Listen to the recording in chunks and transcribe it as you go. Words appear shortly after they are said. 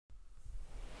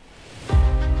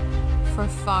For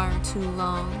far too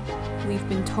long, we've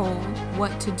been told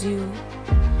what to do,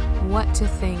 what to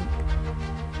think,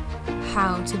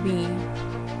 how to be.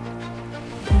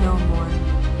 No more.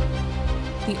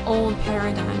 The old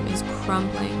paradigm is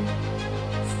crumbling,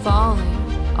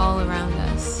 falling all around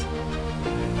us.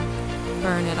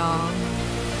 Burn it all.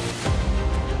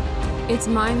 It's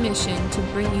my mission to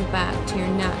bring you back to your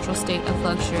natural state of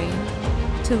luxury,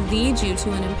 to lead you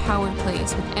to an empowered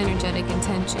place with energetic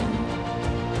intention.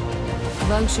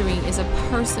 Luxury is a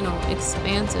personal,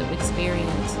 expansive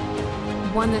experience,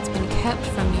 one that's been kept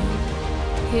from you,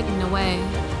 hidden away,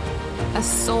 a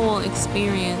soul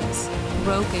experience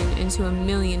broken into a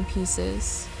million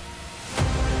pieces.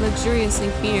 Luxuriously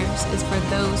fierce is for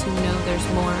those who know there's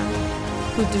more,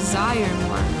 who desire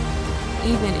more,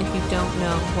 even if you don't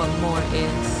know what more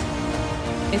is.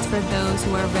 It's for those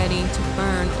who are ready to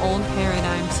burn old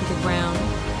paradigms to the ground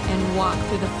and walk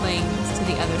through the flames to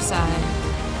the other side.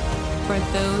 For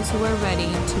those who are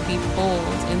ready to be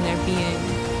bold in their being,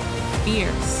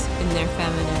 fierce in their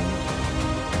feminine.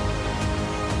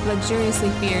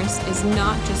 Luxuriously fierce is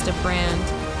not just a brand,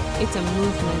 it's a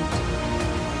movement.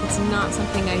 It's not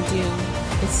something I do,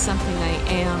 it's something I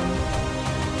am.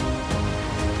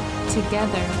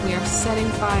 Together, we are setting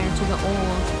fire to the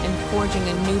old and forging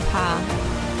a new path,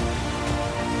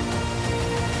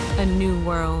 a new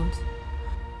world.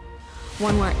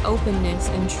 One where openness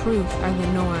and truth are the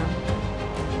norm,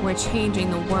 where changing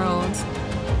the world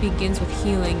begins with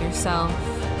healing yourself.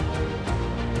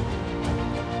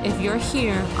 If you're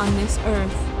here on this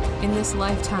earth, in this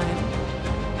lifetime,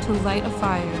 to light a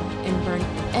fire and burn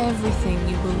everything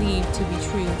you believe to be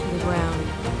true to the ground,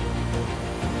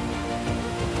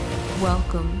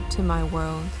 welcome to my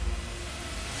world.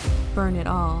 Burn it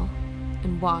all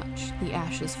and watch the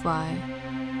ashes fly.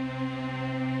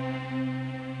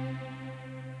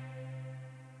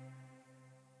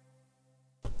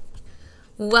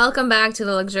 Welcome back to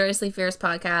the Luxuriously Fierce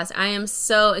podcast. I am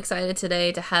so excited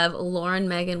today to have Lauren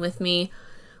Megan with me.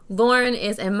 Lauren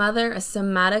is a mother, a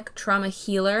somatic trauma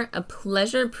healer, a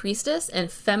pleasure priestess,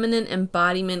 and feminine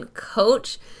embodiment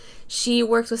coach. She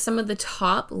works with some of the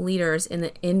top leaders in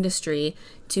the industry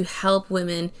to help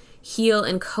women heal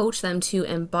and coach them to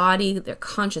embody their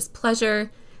conscious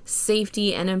pleasure,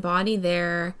 safety, and embody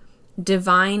their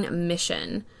divine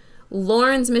mission.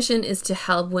 Lauren's mission is to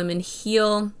help women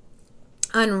heal,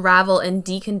 unravel, and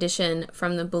decondition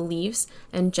from the beliefs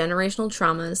and generational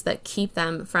traumas that keep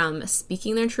them from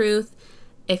speaking their truth,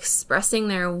 expressing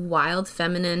their wild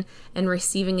feminine, and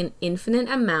receiving an infinite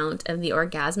amount of the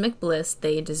orgasmic bliss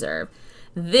they deserve.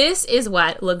 This is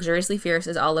what Luxuriously Fierce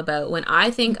is all about. When I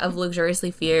think of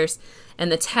Luxuriously Fierce and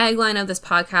the tagline of this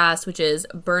podcast, which is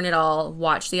burn it all,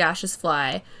 watch the ashes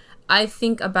fly, I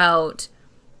think about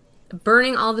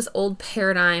burning all this old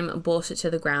paradigm bullshit to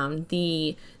the ground,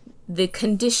 the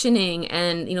conditioning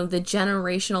and, the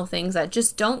generational things that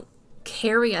just don't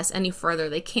carry us any further.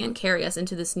 They can't carry us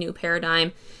into this new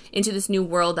paradigm, into this new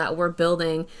world that we're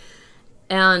building,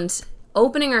 and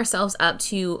opening ourselves up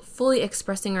to fully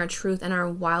expressing our truth and our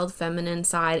wild feminine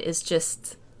side is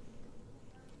just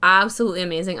absolutely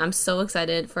amazing. I'm so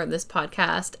excited for this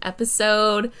podcast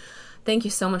episode. Thank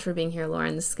you so much for being here,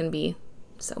 Lauren. This is going to be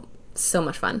so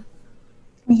much fun.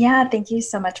 Yeah, thank you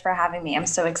so much for having me. I'm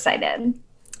so excited.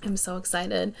 I'm so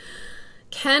excited.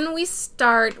 Can we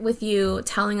start with you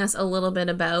telling us a little bit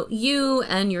about you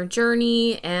and your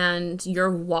journey and your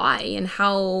why and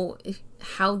how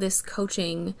this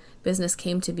coaching business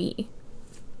came to be?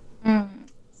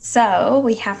 So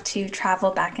we have to travel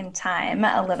back in time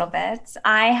a little bit.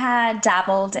 I had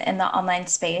dabbled in the online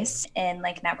space in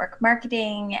network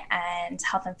marketing and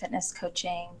health and fitness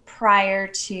coaching prior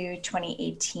to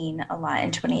 2018 a lot.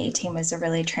 And 2018 was a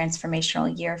really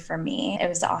transformational year for me. It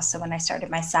was also when I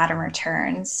started my Saturn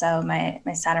return. So my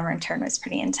Saturn return was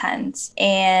pretty intense.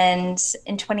 And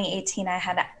in 2018, I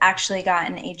had actually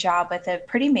gotten a job with a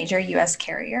pretty major US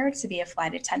carrier to be a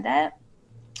flight attendant.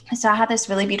 So I had this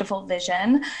really beautiful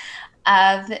vision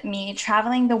of me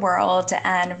traveling the world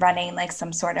and running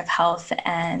some sort of health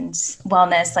and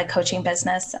wellness, coaching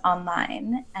business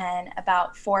online. And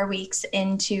about 4 weeks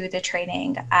into the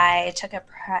training, I took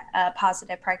a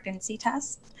positive pregnancy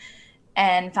test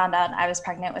and found out I was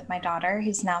pregnant with my daughter,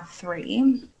 who's now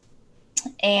 3.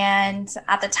 And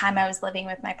at the time I was living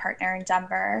with my partner in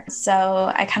Denver.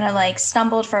 So I kind of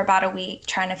stumbled for about a week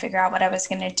trying to figure out what I was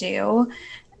going to do.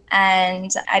 And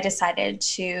I decided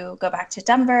to go back to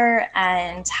Denver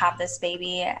and have this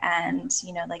baby and,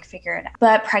 figure it out.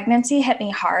 But pregnancy hit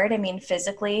me hard. I mean,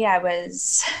 physically, I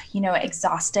was,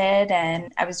 exhausted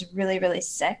and I was really, really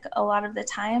sick a lot of the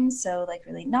time. So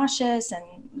really nauseous and,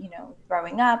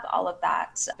 growing up, all of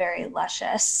that very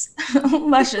luscious,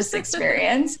 luscious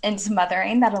experience into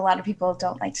mothering that a lot of people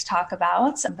don't like to talk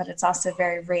about, but it's also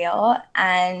very real.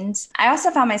 And I also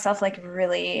found myself like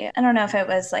really, I don't know if it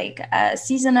was like a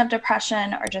season of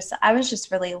depression or just, I was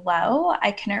just really low.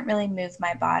 I couldn't really move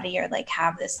my body or like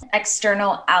have this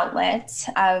external outlet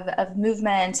of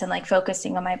movement and like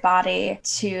focusing on my body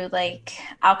to like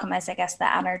alchemize, I guess,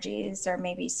 the energies or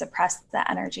maybe suppress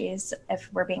the energies, if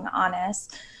we're being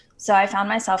honest. So I found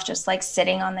myself just like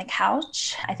sitting on the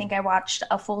couch. I think I watched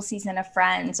a full season of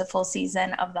Friends, a full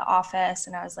season of The Office,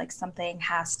 and I was like, something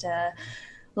has to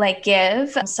like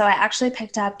give. So I actually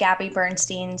picked up Gabby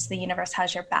Bernstein's The Universe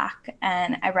Has Your Back,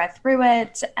 and I read through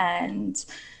it, and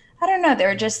I don't know, there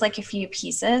were just like a few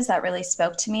pieces that really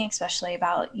spoke to me, especially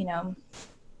about, you know,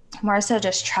 more so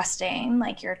just trusting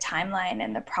like your timeline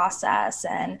and the process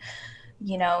and,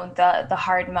 you know, the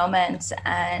hard moments.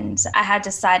 And I had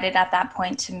decided at that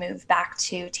point to move back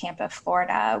to Tampa,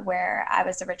 Florida, where I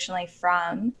was originally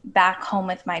from, back home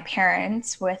with my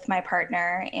parents, with my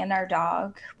partner and our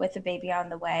dog, with a baby on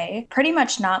the way. Pretty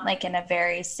much not like in a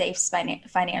very safe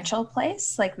financial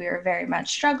place. Like we were very much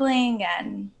struggling,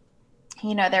 and,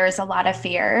 you know, there was a lot of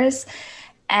fears.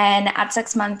 And at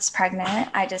 6 months pregnant,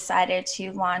 I decided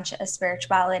to launch a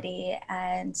spirituality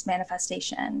and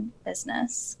manifestation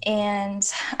business. And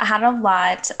I had a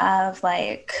lot of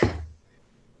like,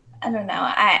 I don't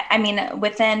know. I mean,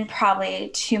 within probably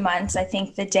 2 months, I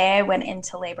think the day I went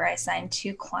into labor, I signed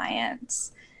 2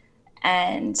 clients.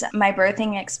 And my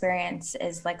birthing experience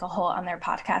is like a whole other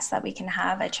podcast that we can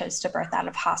have. I chose to birth out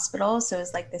of hospital. So it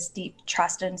was like this deep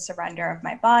trust and surrender of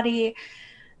my body.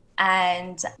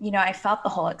 And, you know, I felt the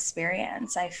whole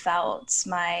experience. I felt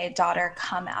my daughter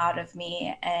come out of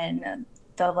me and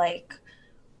the like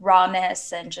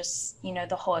rawness and just, you know,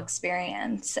 the whole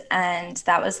experience. And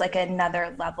that was like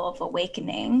another level of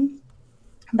awakening.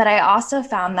 But I also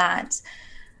found that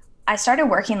I started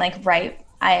working like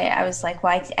I was like,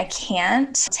 well, I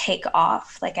can't take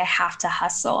off. Like I have to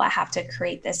hustle. I have to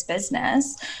create this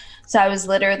business. So I was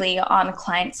literally on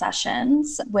client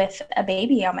sessions with a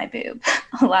baby on my boob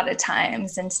a lot of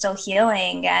times and still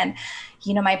healing. And,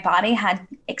 you know, my body had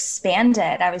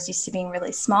expanded. I was used to being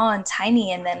really small and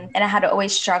tiny. And I had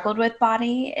always struggled with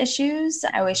body issues.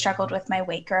 I always struggled with my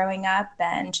weight growing up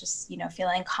and just, you know,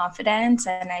 feeling confident.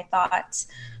 And I thought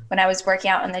when I was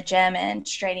working out in the gym and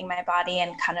straightening my body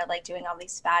and kind of like doing all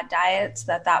these fad diets,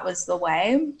 that was the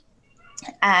way.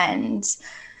 And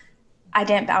I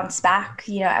didn't bounce back.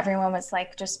 You know, everyone was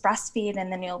like, just breastfeed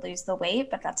and then you'll lose the weight,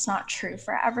 but that's not true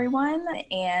for everyone.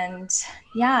 And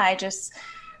yeah,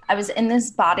 I was in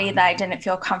this body that I didn't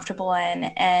feel comfortable in.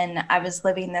 And I was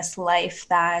living this life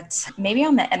that maybe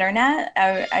on the internet,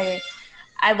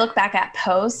 I look back at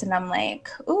posts and I'm like,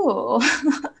 ooh,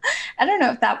 I don't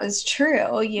know if that was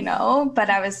true, you know, but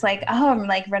I was like, oh, I'm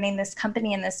like running this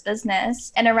company and this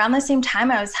business. And around the same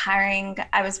time I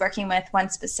was working with one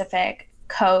specific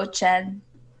coach, and,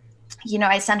 you know,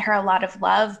 I sent her a lot of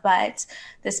love, but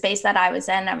the space that I was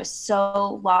in, I was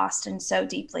so lost and so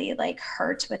deeply like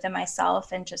hurt within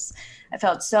myself. And just, I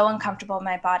felt so uncomfortable in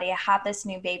my body. I had this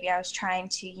new baby. I was trying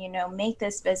to, you know, make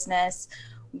this business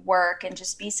work and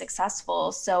just be successful.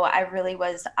 So I really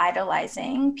was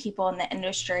idolizing people in the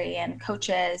industry and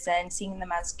coaches and seeing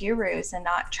them as gurus and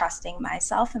not trusting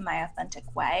myself in my authentic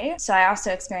way. So I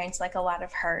also experienced like a lot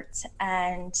of hurt.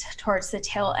 And towards the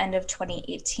tail end of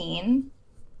 2018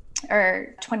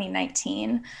 or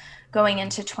 2019, going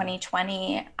into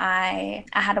 2020, I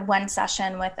had one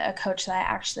session with a coach that I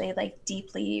actually like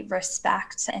deeply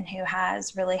respect and who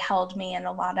has really held me in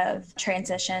a lot of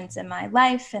transitions in my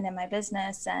life and in my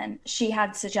business. And she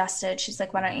had suggested, she's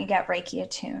like, why don't you get Reiki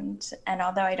attuned? And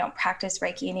although I don't practice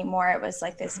Reiki anymore, it was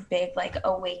like this big like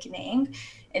awakening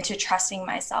into trusting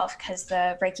myself, because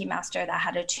the Reiki master that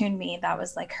had attuned me, that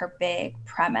was like her big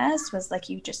premise, was like,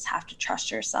 you just have to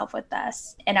trust yourself with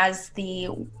this. And as the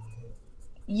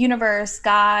universe,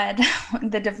 God,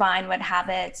 the divine would have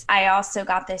it, I also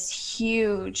got this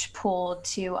huge pull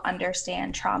to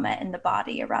understand trauma in the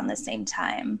body around the same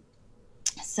time.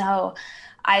 So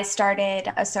I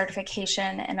started a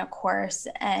certification and a course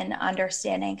in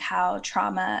understanding how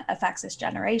trauma affects us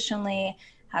generationally,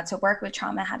 how to work with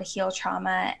trauma, how to heal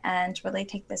trauma, and really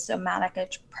take the somatic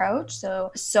approach.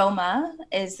 So soma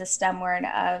is the stem word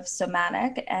of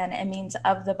somatic, and it means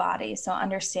of the body. So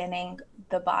understanding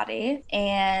the body.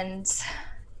 And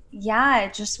yeah,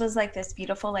 it just was like this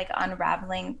beautiful, like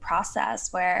unraveling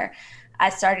process where I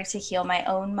started to heal my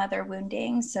own mother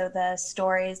wounding. So the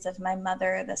stories of my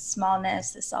mother, the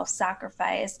smallness, the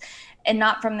self-sacrifice, and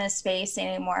not from this space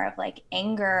anymore of like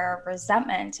anger or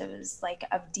resentment. It was like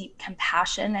of deep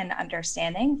compassion and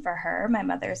understanding for her. My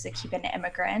mother is a Cuban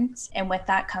immigrant. And with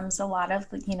that comes a lot of,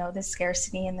 the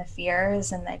scarcity and the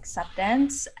fears and the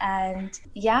acceptance. And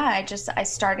yeah, I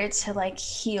started to like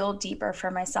heal deeper for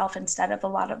myself instead of a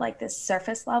lot of like this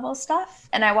surface level stuff.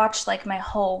 And I watched like my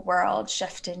whole world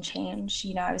shift and change.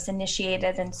 I was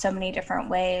initiated in so many different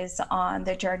ways on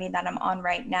the journey that I'm on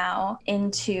right now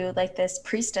into like this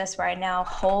priestess where I now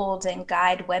hold and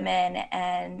guide women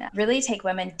and really take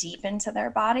women deep into their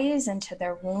bodies, into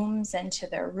their wombs, into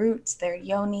their roots, their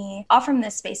yoni, all from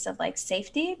this space of like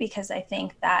safety, because I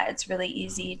think that it's really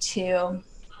easy to,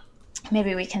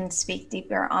 maybe we can speak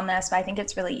deeper on this, but I think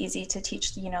it's really easy to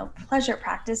teach, pleasure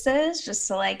practices just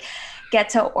to like get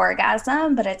to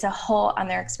orgasm, but it's a whole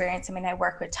other experience. I mean, I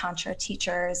work with Tantra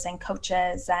teachers and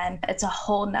coaches, and it's a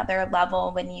whole nother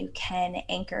level when you can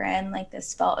anchor in like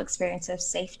this felt experience of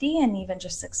safety and even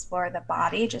just explore the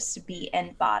body, just to be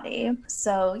in body.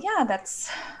 So yeah, that's,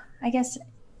 I guess,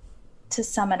 to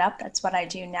sum it up, that's what I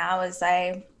do now. Is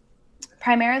I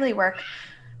primarily work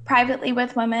privately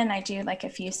with women. I do like a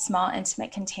few small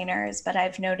intimate containers, but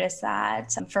I've noticed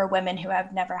that for women who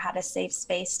have never had a safe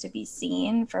space to be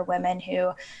seen, for women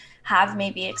who have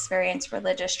maybe experienced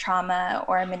religious trauma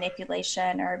or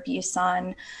manipulation or abuse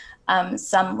on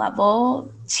some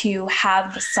level, to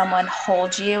have someone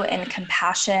hold you in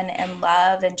compassion and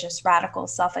love and just radical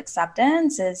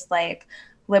self-acceptance is like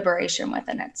liberation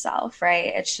within itself,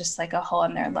 right? It's just like a whole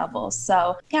other level.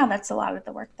 So yeah, that's a lot of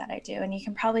the work that I do. And you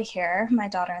can probably hear my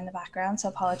daughter in the background, so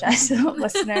apologize to the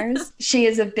listeners. She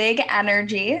is a big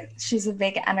energy. She's a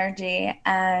big energy.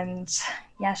 And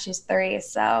yeah, she's 3.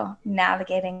 So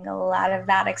navigating a lot of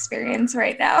that experience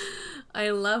right now. I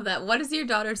love that. What is your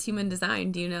daughter's human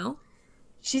design? Do you know?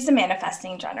 She's a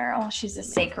manifesting general. She's a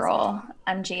sacral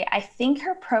MG. I think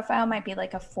her profile might be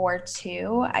like a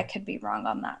 4-2. I could be wrong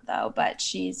on that though, but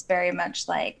she's very much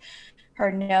like,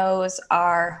 her no's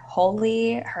are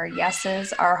holy, her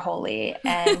yeses are holy,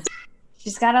 and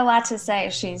she's got a lot to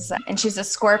say. She's a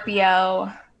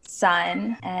Scorpio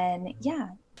sun, and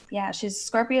yeah, she's a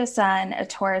Scorpio sun, a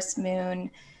Taurus moon,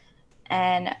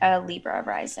 and a Libra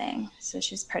rising. So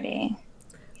she's pretty.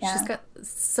 Yeah. She's got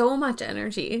so much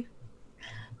energy.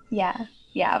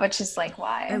 Yeah, which is like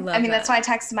why. I mean, that's why I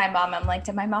texted my mom. I'm like,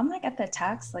 did my mom not get the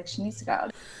text? Like, she needs to go.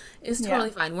 It's totally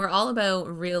fine. We're all about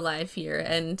real life here,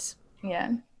 and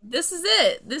yeah, this is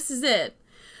it. This is it.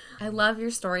 I love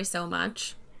your story so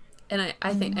much, and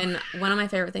I think, and one of my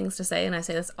favorite things to say, and I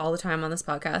say this all the time on this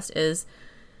podcast, is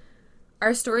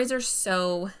our stories are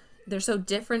they're so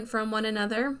different from one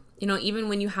another. Even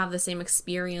when you have the same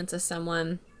experience as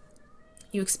someone,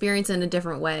 you experience it in a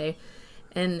different way.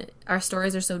 And our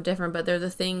stories are so different, but they're the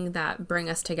thing that bring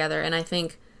us together. And I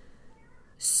think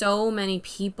so many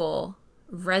people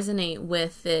resonate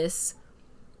with this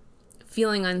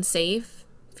feeling unsafe,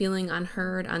 feeling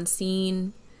unheard,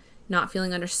 unseen, not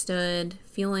feeling understood,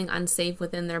 feeling unsafe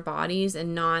within their bodies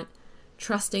and not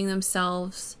trusting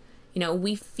themselves.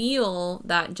 We feel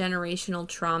that generational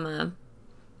trauma,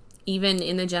 even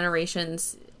in the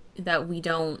generations that we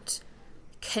don't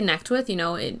connect with,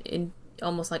 in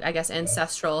almost like, I guess,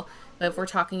 ancestral. But if we're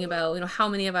talking about, how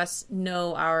many of us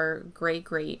know our great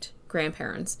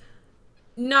grandparents?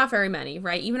 Not very many,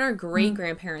 right? Even our great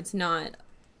grandparents, not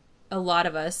a lot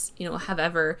of us, have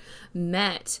ever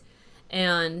met.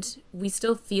 And we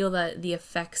still feel that the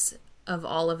effects of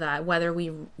all of that, whether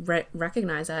we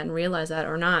recognize that and realize that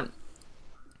or not.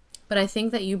 But I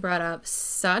think that you brought up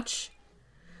such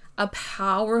a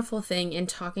powerful thing in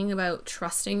talking about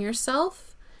trusting yourself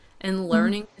and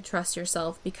learning to trust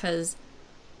yourself, because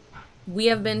we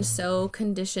have been so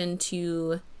conditioned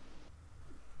to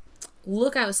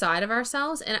look outside of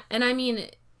ourselves. And I mean,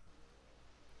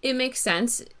 it makes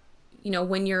sense.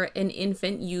 When you're an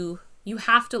infant, you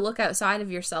have to look outside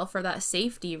of yourself for that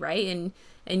safety, right?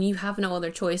 And you have no other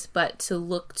choice but to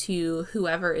look to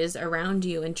whoever is around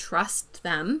you and trust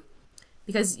them,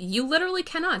 because you literally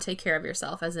cannot take care of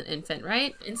yourself as an infant,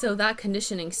 right? And so that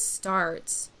conditioning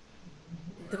starts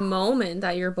the moment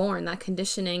that you're born. That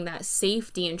conditioning, that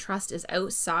safety and trust is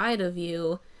outside of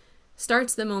you,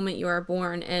 starts the moment you are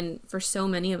born. And for so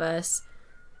many of us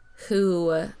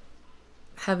who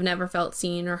have never felt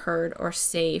seen or heard or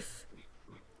safe,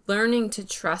 learning to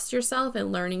trust yourself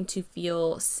and learning to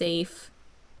feel safe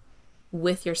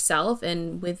with yourself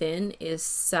and within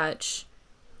is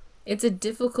it's a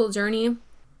difficult journey,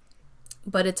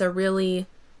 but it's a really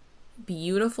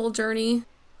beautiful journey.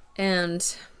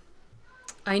 And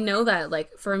I know that,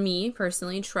 like, for me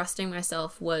personally, trusting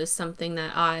myself was something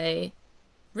that I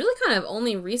really kind of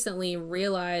only recently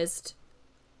realized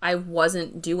I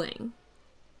wasn't doing.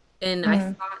 And I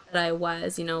Mm, thought that I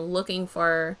was, looking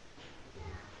for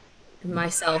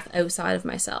myself outside of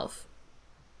myself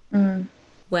mm.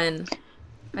 when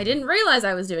I didn't realize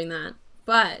I was doing that.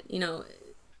 But,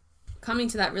 coming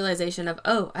to that realization of,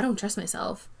 oh, I don't trust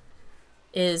myself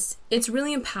it's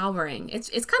really empowering. It's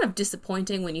kind of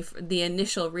disappointing when the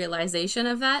initial realization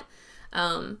of that.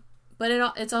 But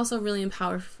it's also really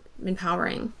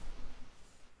empowering.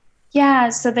 Yeah,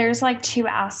 so there's like two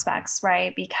aspects,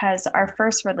 right? Because our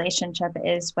first relationship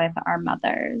is with our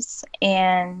mothers.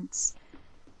 And,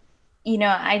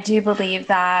 I do believe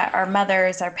that our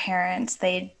mothers, our parents,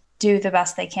 they do the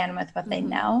best they can with what they Hmm.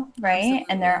 know, right?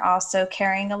 And they're Absolutely. also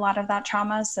carrying a lot of that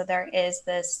trauma. So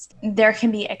there can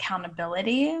be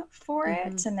accountability for Hmm.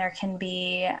 it. And there can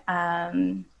be,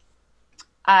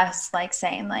 us like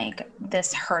saying like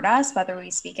this hurt us, whether we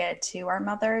speak it to our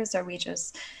mothers or we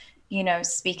just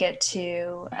speak it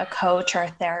to a coach or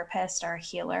a therapist or a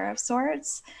healer of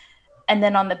sorts. And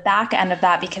then on the back end of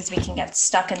that, because we can get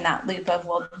stuck in that loop of,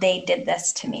 well, they did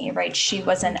this to me, right? She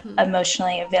wasn't Hmm.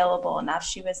 emotionally available enough.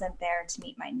 She wasn't there to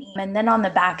meet my needs. And then on the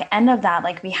back end of that,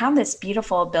 like we have this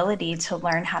beautiful ability to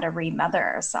learn how to remother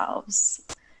ourselves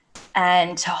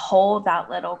and to hold that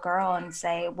little girl and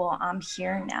say, well, I'm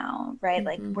here now, right?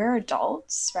 Like Hmm. we're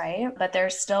adults, right? But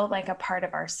there's still like a part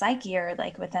of our psyche or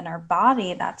like within our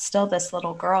body that's still this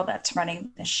little girl that's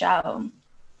running the show.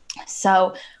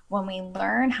 So when we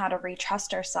learn how to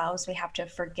retrust ourselves, we have to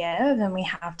forgive and we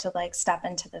have to like step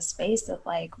into the space of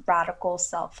like radical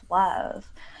self-love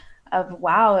of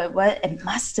wow, it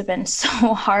must have been so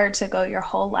hard to go your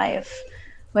whole life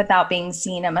without being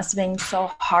seen. It must have been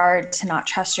so hard to not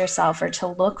trust yourself or to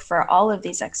look for all of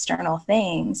these external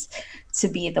things to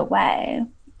be the way,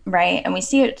 right? And we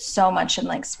see it so much in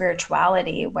like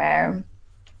spirituality where,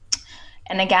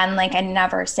 and again, like I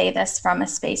never say this from a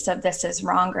space of this is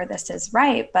wrong or this is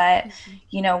right, but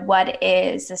what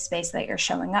is the space that you're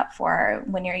showing up for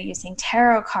when you're using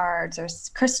tarot cards or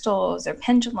crystals or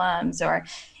pendulums or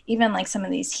even like some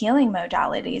of these healing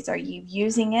modalities? Are you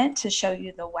using it to show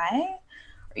you the way?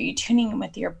 Are you tuning in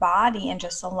with your body and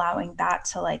just allowing that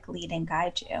to like lead and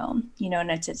guide you,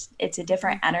 and it's a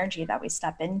different energy that we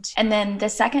step into. And then the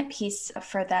second piece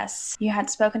for this, you had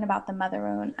spoken about the mother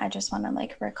wound. I just want to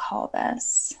like recall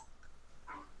this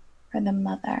for the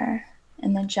mother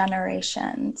and the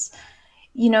generations.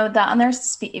 The other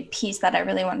piece that I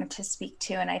really wanted to speak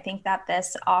to, and I think that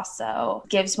this also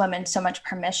gives women so much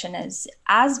permission, is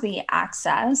as we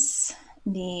access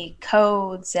the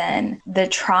codes and the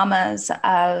traumas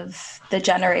of the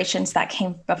generations that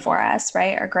came before us,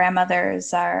 right? Our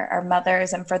grandmothers, our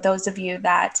mothers. And for those of you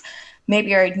that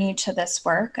maybe are new to this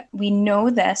work, we know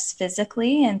this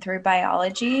physically and through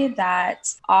biology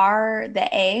that the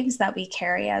eggs that we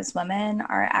carry as women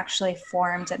are actually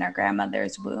formed in our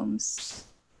grandmother's wombs.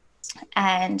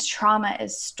 And trauma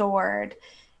is stored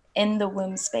in the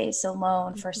womb space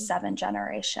alone for Hmm. 7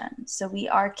 generations. So we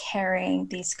are carrying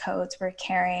these codes, we're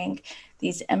carrying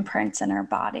these imprints in our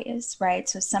bodies, right?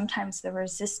 So sometimes the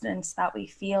resistance that we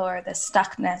feel, or the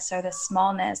stuckness, or the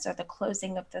smallness, or the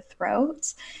closing of the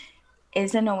throat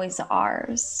isn't always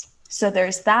ours. So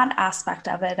there's that aspect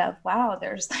of it of, wow,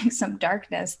 there's like some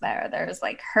darkness there. There's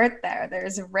like hurt there.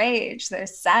 There's rage.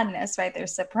 There's sadness, right?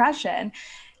 There's suppression.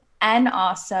 And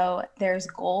also there's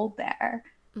gold there.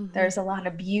 Hmm. There's a lot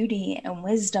of beauty and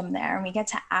wisdom there. And we get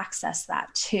to access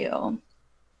that too.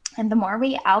 And the more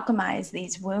we alchemize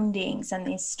these woundings and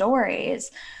these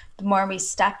stories, the more we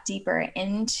step deeper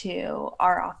into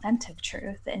our authentic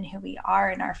truth and who we are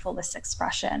in our fullest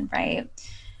expression, right?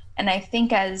 And I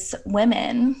think as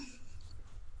women,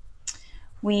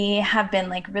 we have been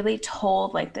like really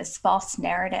told like this false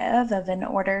narrative of, in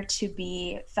order to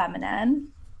be feminine,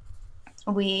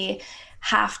 we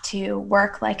have to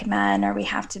work like men, or we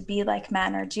have to be like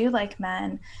men, or do like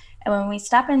men. And when we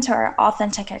step into our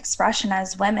authentic expression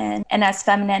as women and as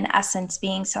feminine essence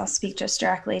beings, so I'll speak just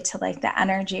directly to like the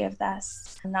energy of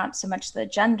this, not so much the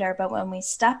gender, but when we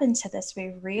step into this,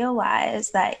 we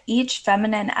realize that each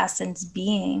feminine essence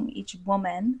being, each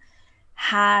woman,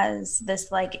 has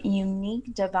this like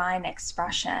unique divine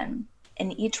expression,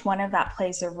 and each one of that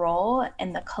plays a role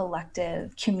in the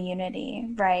collective community,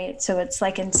 right? So it's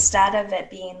like, instead of it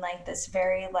being like this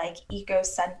very like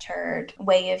ego-centered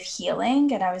way of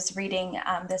healing, and I was reading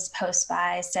this post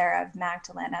by Sarah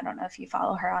Magdalene. I don't know if you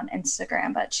follow her on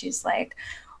Instagram, but she's like,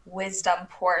 wisdom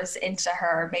pours into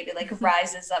her, maybe like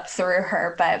rises up through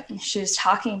her. But she was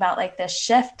talking about like this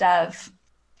shift of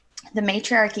the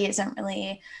matriarchy isn't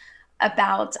really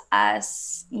about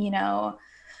us,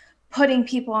 putting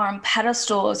people on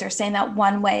pedestals or saying that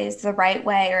one way is the right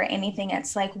way or anything.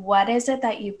 It's like, what is it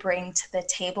that you bring to the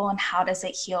table and how does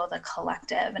it heal the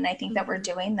collective? And I think that we're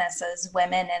doing this as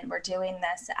women, and we're doing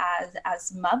this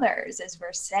as mothers, as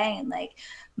we're saying, like,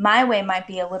 my way might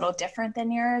be a little different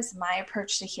than yours, my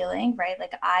approach to healing, right?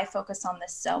 Like, I focus on the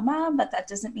soma, but that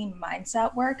doesn't mean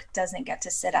mindset work doesn't get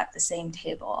to sit at the same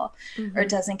table or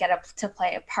doesn't get to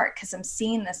play a part, because I'm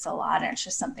seeing this a lot, and it's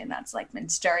just something that's like been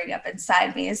stirring up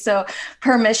inside me. So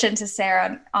permission to say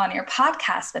on your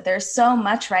podcast, but there's so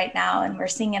much right now, and we're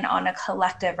seeing it on a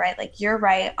collective, right? Like, you're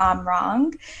right, I'm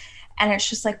wrong. And it's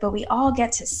just like, but we all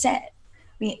get to sit.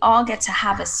 We all get to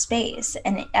have a space,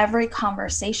 and every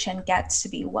conversation gets to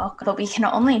be welcome. But we can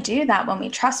only do that when we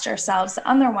trust ourselves.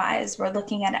 Otherwise, we're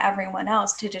looking at everyone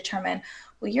else to determine,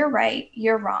 well, you're right,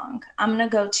 you're wrong. I'm going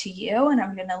to go to you, and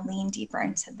I'm going to lean deeper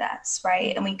into this,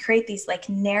 right? And we create these like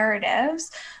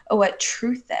narratives of what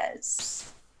truth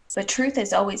is. But truth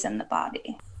is always in the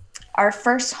body. Our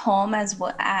first home as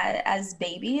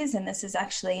babies, and this is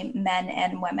actually men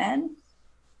and women,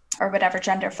 or whatever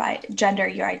gender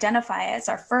you identify as,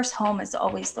 our first home is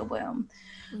always the womb.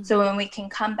 So when we can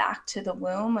come back to the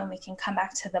womb, when we can come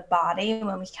back to the body,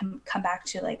 when we can come back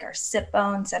to like our sit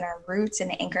bones and our roots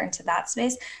and anchor into that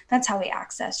space, that's how we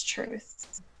access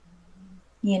truth.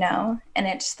 And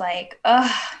it's like,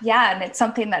 yeah. And it's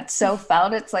something that's so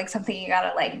felt. It's like something you got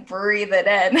to like breathe it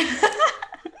in.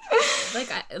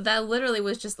 Like that literally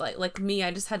was just like me.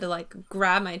 I just had to like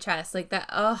grab my chest like that.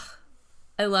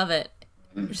 I love it.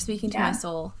 You're speaking to my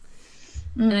soul.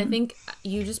 And I think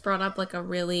you just brought up like a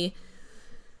really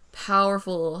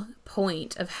powerful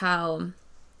point of how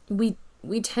we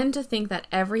tend to think that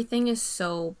everything is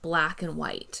so black and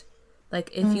white. Like,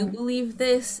 if you believe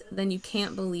this, then you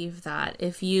can't believe that.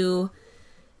 If you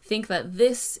think that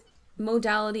this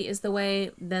modality is the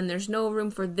way, then there's no room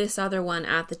for this other one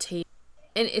at the table.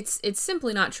 And it's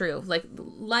simply not true. Like,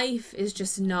 life is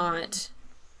just not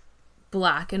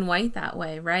black and white that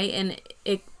way, right? And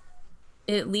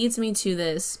it leads me to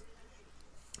this,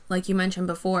 like you mentioned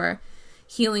before,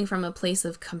 healing from a place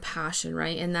of compassion,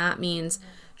 right? And that means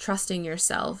trusting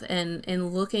yourself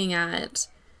and looking at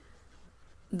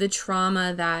the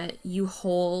trauma that you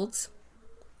hold,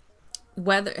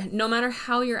 no matter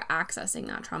how you're accessing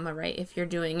that trauma, right? If you're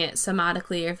doing it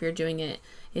somatically, or if you're doing it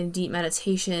in deep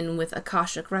meditation with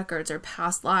Akashic records or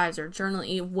past lives or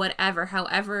journaling, whatever,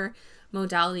 however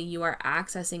modality you are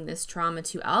accessing this trauma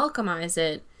to alchemize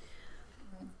it,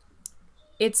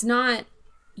 it's not,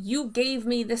 you gave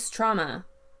me this trauma,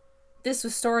 this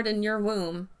was stored in your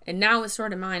womb, and now it's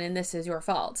stored in mine, and this is your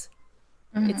fault.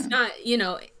 It's not,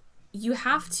 you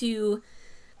have to,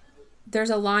 there's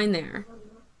a line there.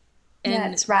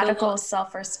 And it's radical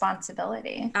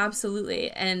self-responsibility. Absolutely.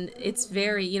 And it's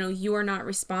very, you are not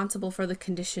responsible for the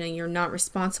conditioning. You're not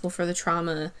responsible for the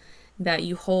trauma that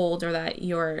you hold or that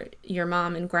your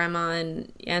mom and grandma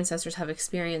and ancestors have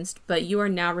experienced, but you are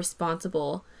now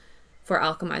responsible for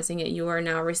alchemizing it. You are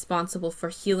now responsible for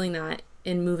healing that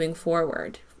and moving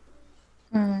forward.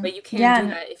 But you can't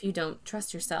do that if you don't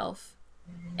trust yourself,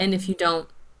 and if you don't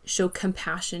show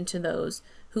compassion to those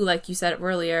who, like you said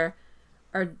earlier,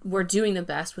 were doing the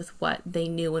best with what they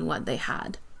knew and what they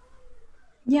had.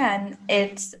 Yeah, and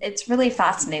it's really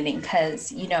fascinating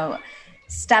because,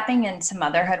 stepping into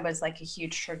motherhood was like a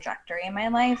huge trajectory in my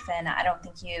life. And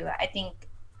I think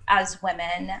as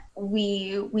women,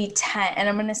 we tend, and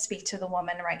I'm going to speak to the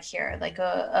woman right here, like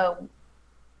a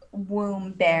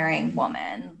womb bearing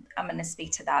woman. I'm going to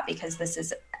speak to that because this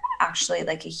is actually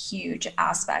like a huge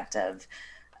aspect of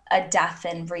a death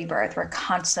and rebirth. We're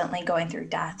constantly going through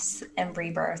deaths and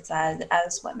rebirths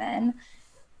as women.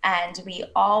 And we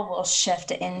all will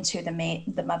shift into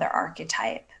the mother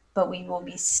archetype, but we will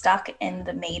be stuck in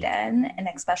the maiden, and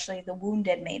especially the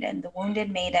wounded maiden. The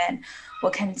wounded maiden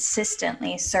will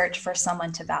consistently search for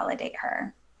someone to validate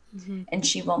her. And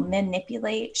she will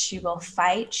manipulate, she will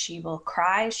fight, she will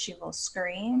cry, she will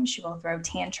scream, she will throw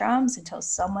tantrums until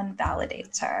someone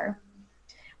validates her.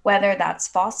 Whether that's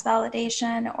false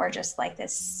validation or just like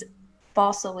this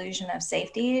false illusion of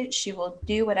safety, she will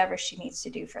do whatever she needs to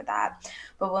do for that.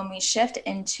 But when we shift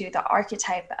into the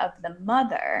archetype of the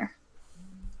mother,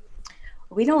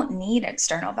 we don't need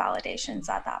external validations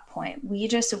at that point. We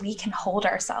can hold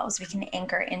ourselves, we can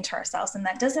anchor into ourselves. And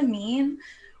that doesn't mean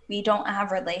we don't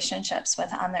have relationships with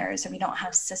others, or we don't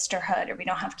have sisterhood, or we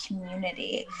don't have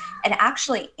community. It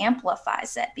actually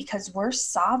amplifies it because we're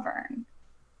sovereign.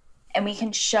 And we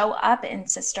can show up in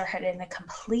sisterhood in a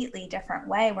completely different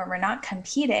way where we're not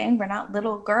competing. We're not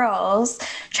little girls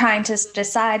trying to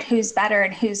decide who's better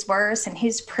and who's worse and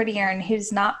who's prettier and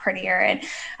who's not prettier. And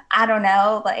I don't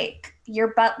know, like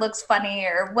your butt looks funny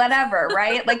or whatever,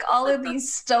 right? Like all of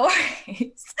these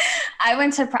stories. I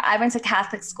went to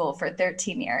Catholic school for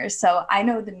 13 years, so I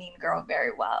know the mean girl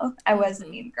very well. I was a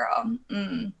mean girl.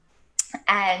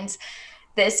 And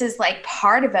this is like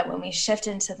part of it when we shift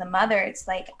into the mother. It's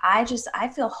like I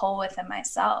feel whole within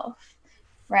myself,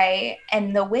 right?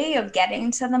 And the way of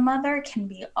getting to the mother can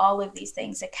be all of these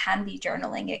things. It can be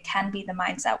journaling, it can be the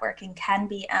mindset work, it can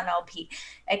be NLP,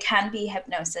 it can be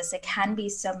hypnosis, it can be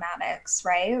somatics,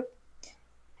 right?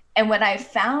 And what I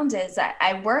found is that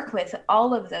I work with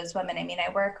all of those women. I mean,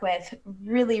 I work with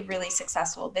really, really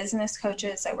successful business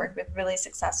coaches. I work with really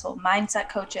successful mindset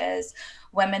coaches,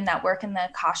 women that work in the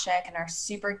Akashic and are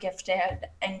super gifted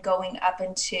and going up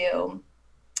into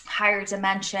higher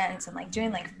dimensions and like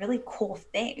doing like really cool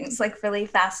things, like really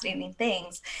fascinating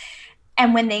things.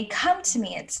 And when they come to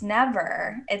me, it's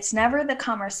never the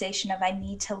conversation of I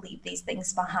need to leave these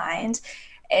things behind.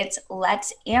 It's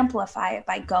let's amplify it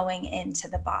by going into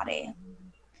the body.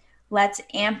 Let's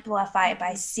amplify it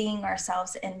by seeing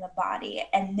ourselves in the body.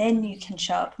 And then you can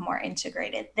show up more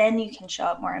integrated. Then you can show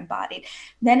up more embodied.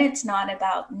 Then it's not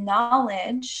about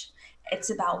knowledge. It's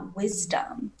about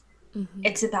wisdom.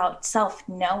 It's about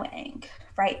self-knowing,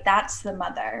 right? That's the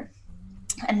mother.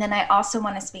 And then I also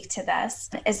want to speak to this,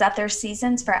 is that there's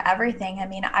seasons for everything. I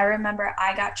mean, I remember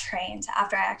I got trained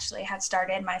after I actually had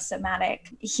started my somatic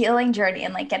healing journey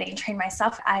and like getting trained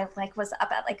myself. I like was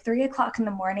up at like 3:00 in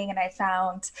the morning and I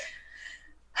found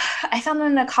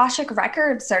an Akashic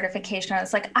Records certification. I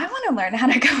was like, I want to learn how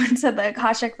to go into the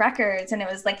Akashic Records. And it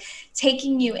was like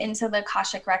taking you into the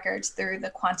Akashic Records through the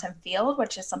quantum field,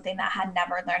 which is something that I had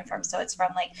never learned from. So it's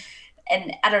from like,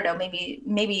 and I don't know,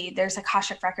 maybe there's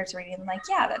Akashic Records reading like,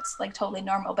 yeah, that's like totally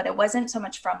normal. But it wasn't so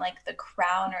much from like the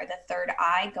crown or the third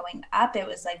eye going up. It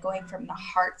was like going from the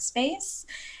heart space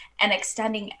and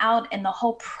extending out. And the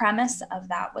whole premise of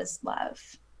that was love.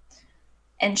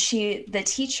 And the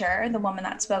teacher, the woman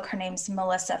that spoke, her name's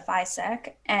Melissa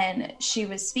Fisick, and she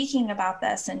was speaking about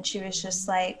this, and she was just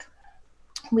like,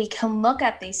 we can look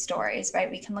at these stories,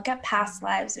 right? We can look at past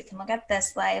lives. We can look at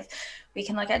this life. We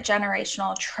can look at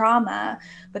generational trauma.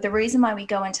 But the reason why we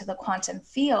go into the quantum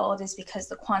field is because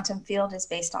the quantum field is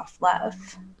based off love.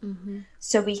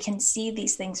 So we can see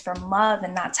these things from love,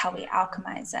 and that's how we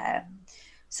alchemize it.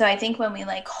 So I think when we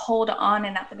like hold on,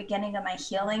 and at the beginning of my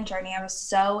healing journey, I was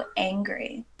so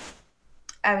angry.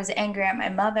 I was angry at my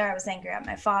mother. I was angry at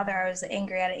my father. I was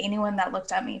angry at anyone that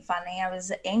looked at me funny. I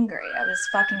was angry. I was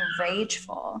fucking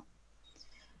rageful.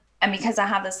 And because I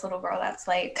have this little girl that's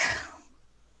like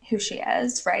who she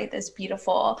is, right? This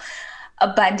beautiful,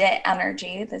 abundant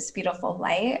energy, this beautiful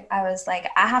light. I was like,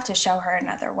 I have to show her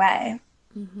another way.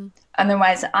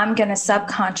 Otherwise, I'm going to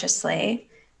subconsciously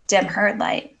dim her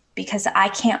light. Because I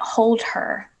can't hold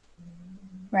her,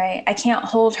 right? I can't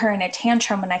hold her in a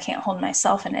tantrum when I can't hold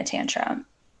myself in a tantrum.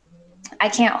 I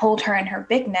can't hold her in her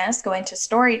bigness, going to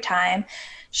story time.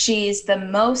 She's the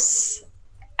most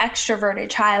extroverted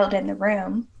child in the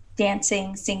room,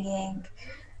 dancing, singing,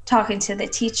 talking to the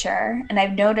teacher. And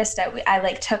I've noticed that I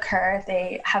like took her,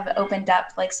 they have opened up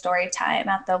like story time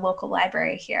at the local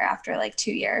library here after like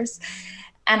 2 years.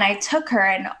 And I took her,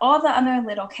 and all the other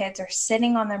little kids are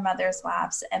sitting on their mother's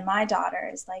laps. And my daughter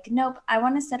is like, nope, I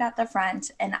want to sit at the front.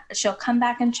 And she'll come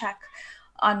back and check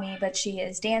on me. But she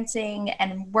is dancing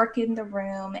and working the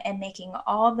room and making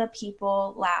all the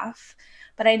people laugh.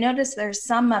 But I noticed there's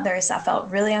some mothers that felt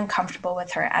really uncomfortable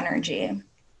with her energy.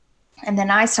 And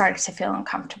then I started to feel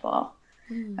uncomfortable.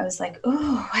 I was like,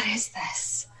 ooh, what is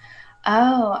this?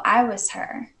 Oh, I was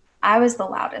her. I was the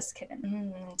loudest kid.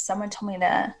 Someone told me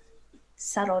to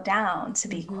settle down, to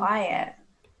be quiet,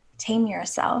 tame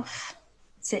yourself,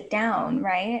 sit down,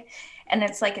 right? And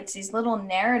it's like, it's these little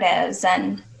narratives.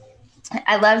 And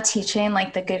I love teaching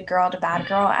like the good girl to bad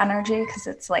girl energy, because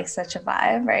it's like such a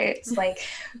vibe, right? It's like,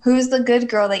 who's the good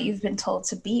girl that you've been told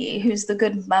to be? Who's the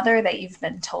good mother that you've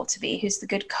been told to be? Who's the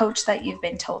good coach that you've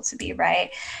been told to be,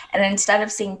 right? And instead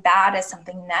of seeing bad as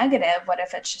something negative, what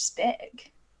if it's just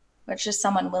big? What's just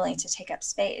someone willing to take up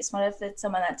space? What if it's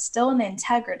someone that's still in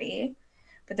integrity,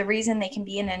 but the reason they can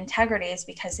be in integrity is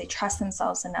because they trust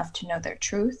themselves enough to know their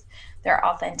truth, their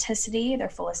authenticity, their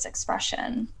fullest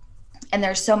expression. And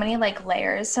there's so many like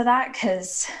layers to that,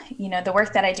 because, you know, the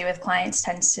work that I do with clients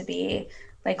tends to be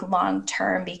like long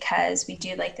term, because we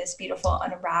do like this beautiful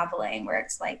unraveling where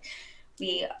it's like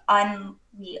we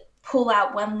pull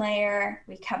out one layer,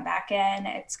 we come back in.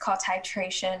 It's called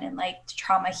titration and like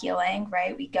trauma healing,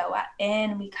 right? We go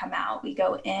in, we come out, we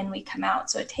go in, we come out.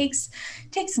 So it takes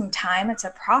some time. It's a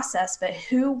process, but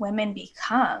who women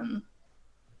become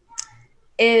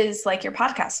is like your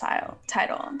podcast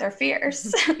title. They're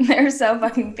fierce. They're so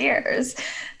fucking fierce.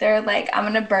 They're like, I'm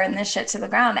going to burn this shit to the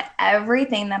ground.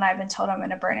 Everything that I've been told, I'm going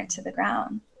to burn it to the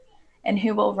ground. And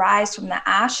who will rise from the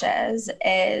ashes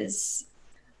is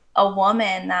a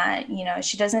woman that, you know,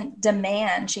 she doesn't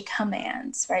demand, she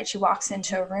commands, right? She walks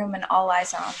into a room and all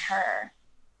eyes are on her,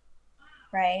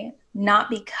 right? Not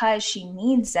because she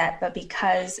needs it, but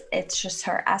because it's just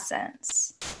her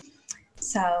essence.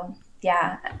 So,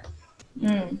 yeah.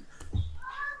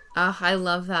 I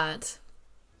love that.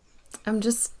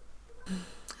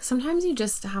 Sometimes you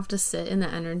just have to sit in the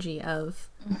energy of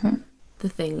the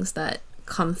things that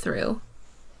come through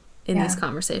in these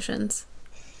conversations.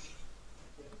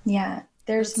 Yeah,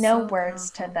 there's no words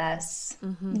to this.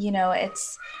 You know,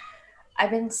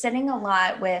 I've been sitting a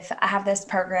lot with, I have this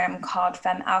program called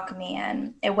Femme Alchemy,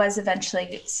 and it was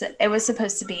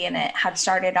supposed to be, and it had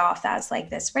started off as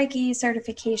like this Reiki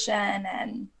certification,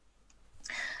 and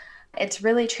it's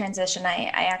really transitioned. I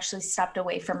actually stepped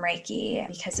away from Reiki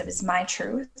because it was my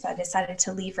truth. I decided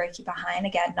to leave Reiki behind.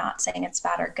 Again, not saying it's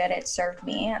bad or good. It served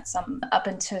me up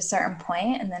until a certain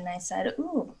point. And then I said,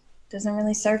 ooh, doesn't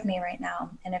really serve me right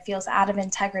now. And it feels out of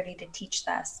integrity to teach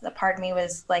this. The part of me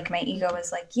was like, my ego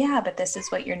was like, yeah, but this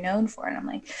is what you're known for. And I'm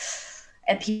like,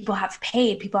 and people have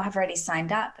paid, people have already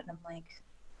signed up. And I'm like,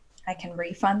 I can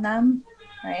refund them,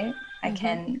 right? I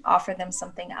can offer them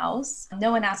something else.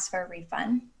 No one asked for a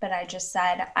refund, but I just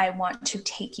said, I want to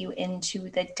take you into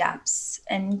the depths,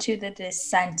 into the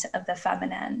descent of the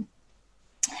feminine.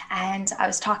 And I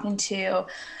was talking to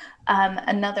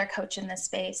another coach in this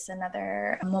space,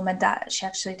 another woman that she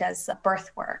actually does birth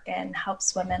work and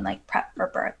helps women like prep for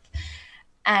birth.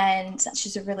 And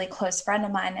she's a really close friend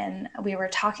of mine. And we were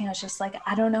talking, I was just like,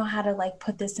 I don't know how to like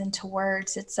put this into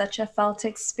words. It's such a felt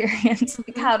experience.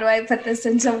 Like, how do I put this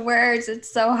into words?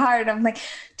 It's so hard. I'm like,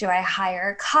 do I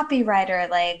hire a copywriter?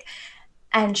 Like,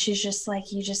 and she's just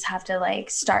like, you just have to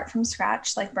like start from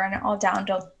scratch, like burn it all down.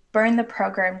 Don't burn the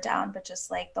program down, but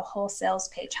just like the whole sales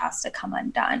page has to come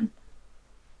undone,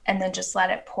 and then just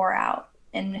let it pour out.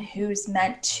 And who's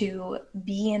meant to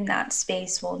be in that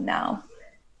space will know,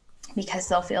 because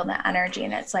they'll feel the energy.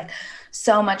 And it's like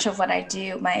so much of what I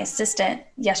do. My assistant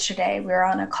yesterday, we were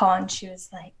on a call, and she's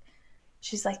like,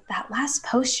 that last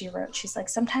post you wrote, she's like,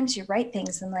 sometimes you write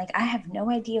things and like, I have no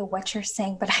idea what you're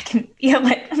saying, but I can feel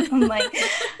it. And I'm like,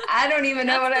 I don't even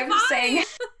know what I'm saying.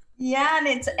 Yeah.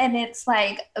 And it's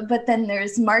like, but then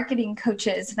there's marketing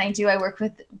coaches, and I work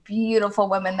with beautiful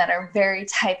women that are very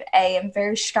type A and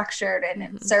very structured, and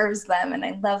it serves them. And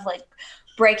I love like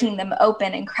breaking them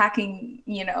open and cracking,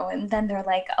 you know, and then they're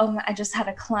like, oh, I just had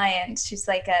a client. She's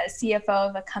like a CFO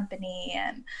of a company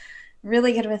and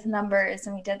really good with numbers.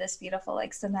 And we did this beautiful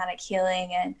like somatic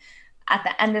healing. And at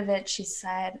the end of it, she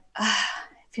said, it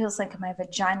feels like my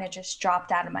vagina just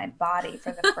dropped out of my body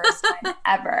for the first time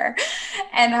ever.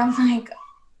 And I'm like,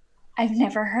 I've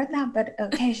never heard that, but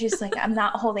okay. She's like, I'm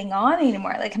not holding on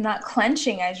anymore. Like, I'm not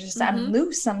clenching. I'm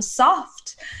loose. I'm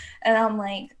soft. And I'm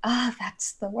like,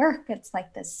 that's the work. It's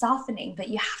like this softening, but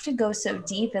you have to go so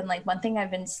deep. And like, one thing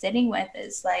I've been sitting with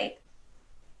is like,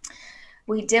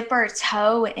 we dip our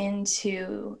toe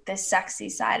into the sexy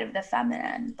side of the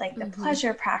feminine, like the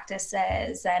pleasure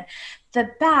practices and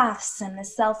the baths and the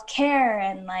self-care,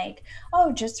 and like,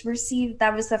 just receive.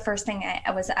 That was the first thing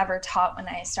I was ever taught when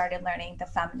I started learning the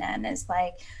feminine, is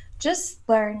like, just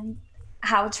learn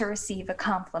how to receive a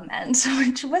compliment,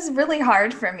 which was really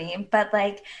hard for me. But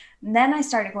like, then I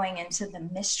started going into the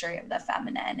mystery of the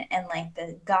feminine and like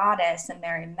the goddess and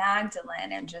Mary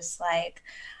Magdalene, and just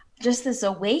this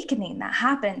awakening that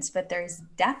happens, but there's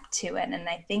depth to it. And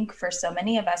I think for so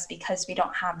many of us, because we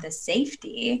don't have the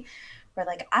safety, we're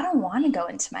like, I don't want to go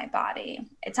into my body.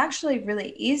 It's actually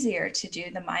really easier to do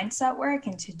the mindset work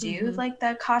and to do like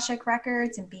the Akashic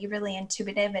records and be really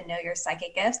intuitive and know your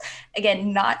psychic gifts.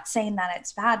 Again, not saying that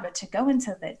it's bad, but to go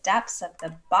into the depths of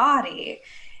the body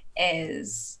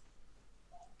it'll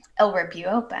rip you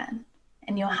open.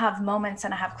 And you'll have moments,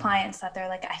 and I have clients that they're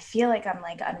like, I feel like I'm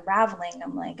like unraveling.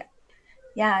 I'm like,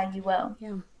 yeah, you will.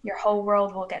 Yeah. Your whole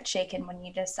world will get shaken when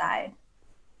you decide.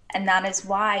 And that is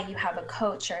why you have a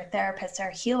coach or a therapist or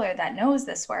a healer that knows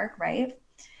this work, right?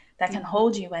 That can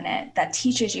hold you in it, that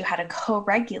teaches you how to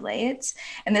co-regulate.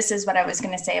 And this is what I was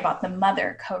going to say about the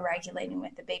mother co-regulating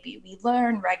with the baby. We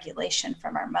learn regulation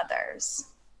from our mothers.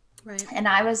 Right. And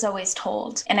I was always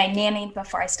told, and I nannied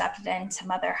before I stepped into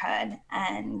motherhood.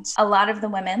 And a lot of the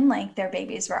women, like their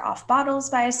babies were off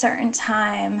bottles by a certain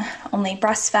time, only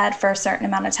breastfed for a certain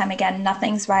amount of time. Again,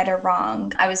 nothing's right or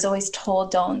wrong. I was always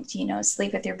told, don't,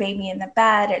 sleep with your baby in the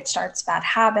bed. It starts bad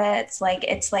habits. Like,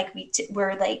 it's like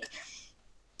we're like,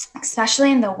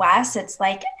 especially in the West, it's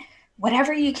like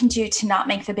whatever you can do to not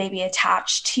make the baby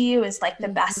attached to you is like the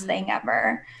best thing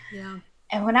ever. Yeah.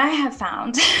 And what I have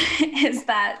found is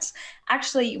that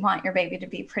actually you want your baby to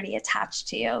be pretty attached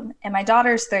to you. And my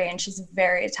daughter's 3 and she's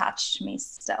very attached to me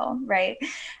still, right?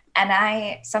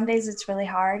 And some days it's really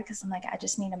hard because I'm like, I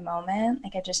just need a moment.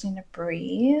 Like, I just need to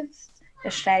breathe.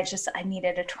 Yesterday, I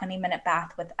needed a 20-minute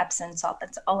bath with Epsom salt.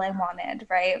 That's all I wanted,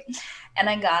 right? And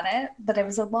I got it. But it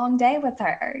was a long day with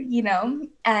her,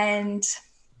 And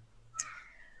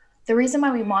the reason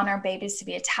why we want our babies to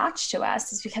be attached to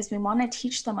us is because we want to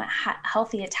teach them what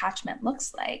healthy attachment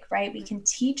looks like, right? We can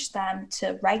teach them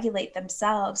to regulate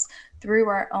themselves through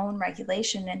our own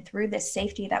regulation and through the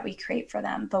safety that we create for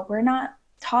them. But we're not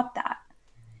taught that.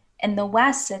 In the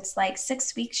West, it's like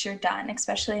 6 weeks, you're done,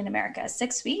 especially in America.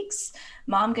 6 weeks,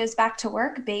 mom goes back to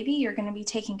work, baby, you're going to be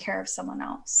taking care of someone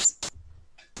else.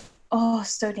 Oh,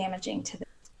 so damaging to them.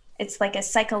 It's like a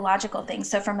psychological thing.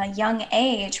 So from a young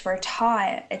age, we're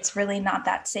taught it's really not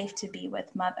that safe to be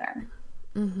with mother.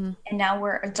 Mm-hmm. And now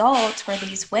we're adults, we're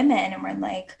these women, and we're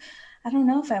like, I don't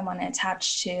know if I want to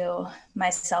attach to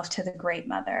myself to the great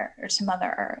mother or to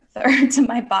Mother Earth or to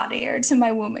my body or to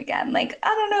my womb again. Like, I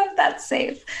don't know if that's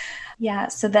safe. Yeah.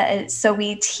 So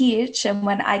we teach, and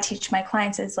when I teach my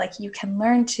clients is like, you can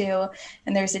learn to,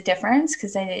 and there's a difference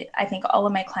because I think all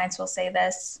of my clients will say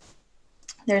this.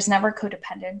 There's never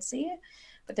codependency,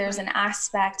 but there's an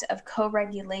aspect of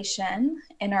co-regulation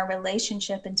in our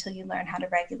relationship until you learn how to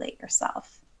regulate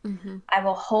yourself. Mm-hmm. I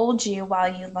will hold you while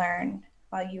you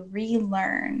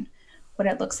relearn what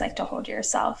it looks like to hold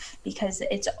yourself, because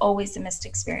it's always a missed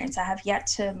experience. I have yet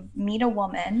to meet a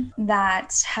woman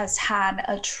that has had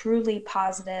a truly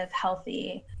positive,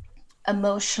 healthy,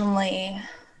 emotionally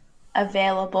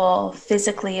available,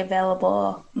 physically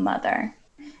available mother.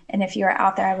 And if you're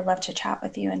out there, I would love to chat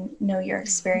with you and know your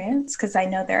experience, because I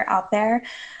know they're out there.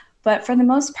 But for the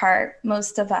most part,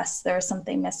 most of us, there was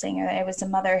something missing. It was a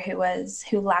mother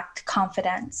who lacked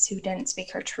confidence, who didn't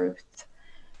speak her truth.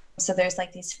 So there's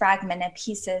like these fragmented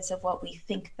pieces of what we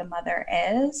think the mother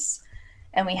is,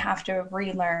 and we have to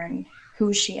relearn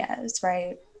who she is,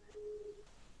 right?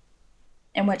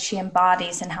 And what she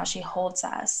embodies and how she holds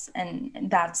us. And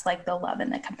that's like the love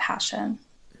and the compassion.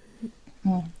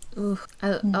 Ooh,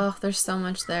 there's so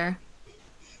much there.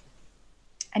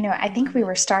 I know. I think we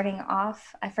were starting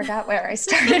off. I forgot where I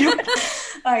started.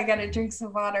 I gotta drink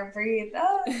some water, breathe.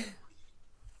 Oh.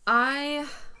 I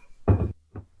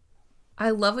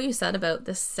love what you said about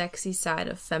the sexy side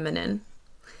of feminine,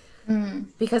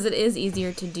 because it is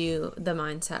easier to do the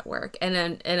mindset work,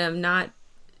 and I'm not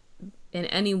in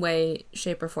any way,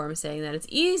 shape, or form saying that it's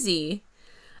easy,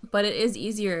 but it is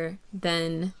easier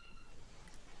than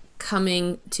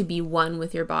coming to be one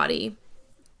with your body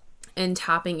and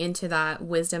tapping into that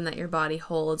wisdom that your body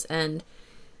holds. And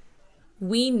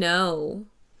we know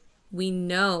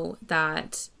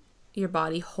that your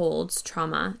body holds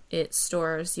trauma. It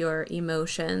stores your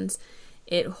emotions.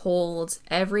 It holds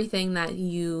everything that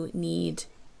you need.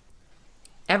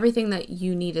 Everything that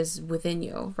you need is within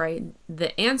you, right?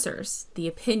 The answers, the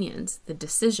opinions, the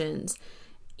decisions,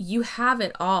 you have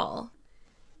it all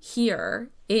here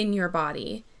in your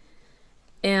body.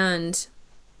 And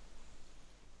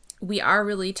we are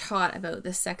really taught about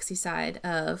the sexy side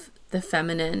of the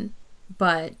feminine,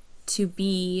 but to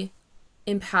be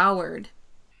empowered,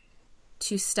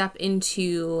 to step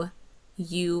into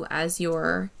you as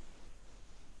your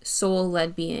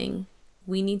soul-led being,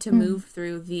 we need to move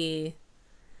through the,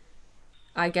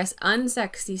 I guess,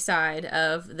 unsexy side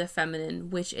of the feminine,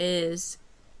 which is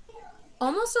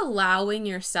almost allowing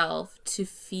yourself to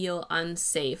feel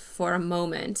unsafe for a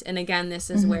moment. And again,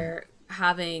 this is where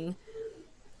having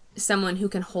someone who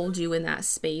can hold you in that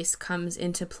space comes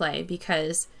into play,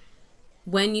 because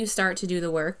when you start to do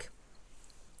the work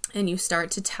and you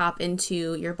start to tap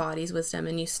into your body's wisdom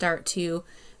and you start to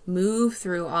move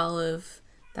through all of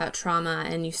that trauma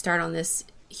and you start on this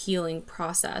healing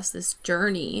process, this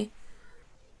journey,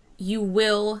 you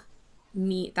will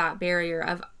meet that barrier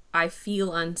of, I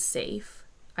feel unsafe.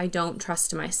 I don't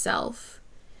trust myself.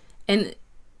 And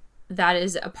that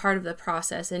is a part of the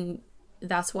process. And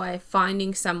that's why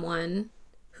finding someone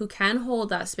who can hold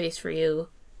that space for you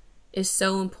is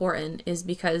so important, is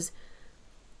because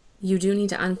you do need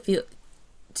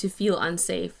to feel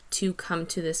unsafe to come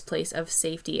to this place of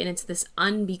safety. And it's this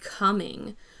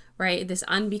unbecoming, right? This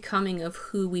unbecoming of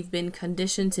who we've been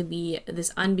conditioned to be,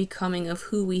 this unbecoming of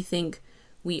who we think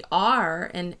we are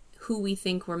and who we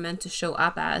think we're meant to show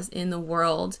up as in the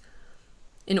world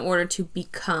in order to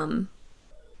become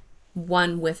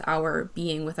one with our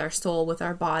being, with our soul, with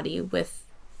our body, with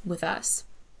us.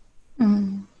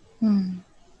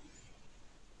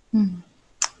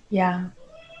 Yeah.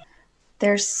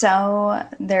 There's so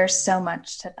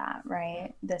much to that,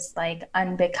 right? This like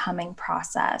unbecoming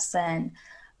process and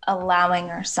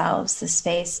allowing ourselves the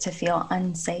space to feel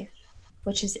unsafe,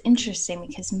 which is interesting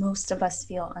because most of us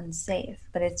feel unsafe,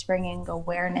 but it's bringing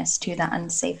awareness to the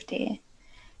unsafety.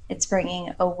 It's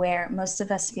bringing most of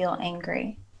us feel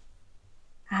angry.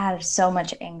 I had so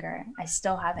much anger. I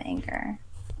still have anger.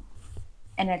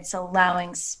 And it's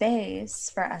allowing space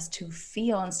for us to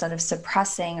feel instead of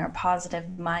suppressing or positive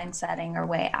mindsetting our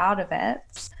way out of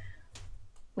it.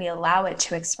 We allow it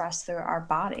to express through our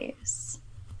bodies,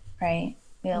 right?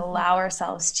 We allow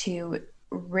ourselves to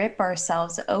rip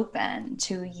ourselves open,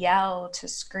 to yell, to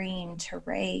scream, to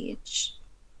rage.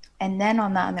 And then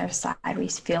on the other side, we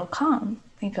feel calm.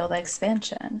 We feel the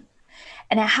expansion.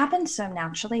 And it happens so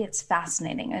naturally. It's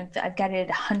fascinating. I've guided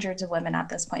hundreds of women at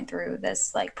this point through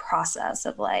this like process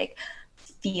of like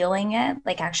feeling it,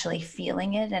 like actually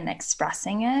feeling it and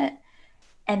expressing it.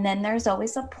 And then there's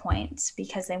always a point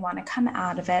because they want to come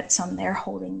out of it. So I'm there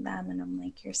holding them and I'm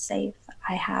like, you're safe.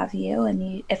 I have you.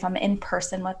 And if I'm in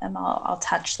person with them, I'll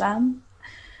touch them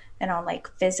and I'll like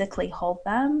physically hold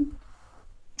them.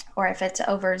 Or if it's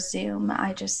over Zoom,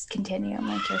 I just continue. I'm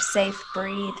like, you're safe,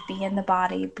 breathe, be in the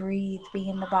body, breathe, be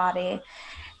in the body.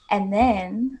 And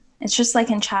then it's just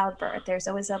like in childbirth. There's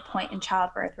always a point in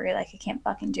childbirth where you're like, I can't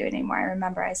fucking do it anymore. I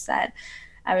remember I said,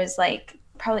 I was like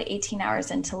probably 18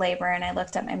 hours into labor and I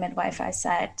looked at my midwife. I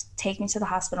said, take me to the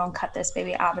hospital and cut this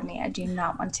baby out of me. I do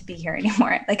not want to be here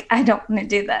anymore. Like, I don't want to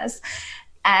do this.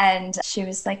 And she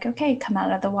was like, okay, come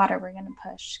out of the water. We're going to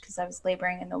push, because I was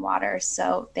laboring in the water.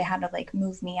 So they had to like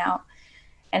move me out.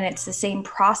 And it's the same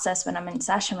process when I'm in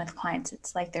session with clients.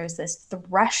 It's like there's this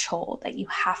threshold that you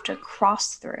have to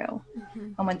cross through.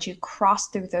 And once you cross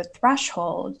through the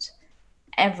threshold,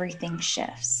 everything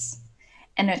shifts.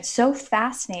 And it's so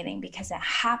fascinating because it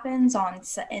happens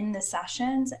in the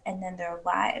sessions and then their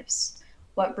lives.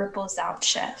 What ripples out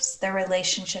shifts. Their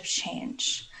relationships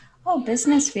change. Oh,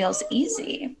 business feels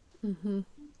easy.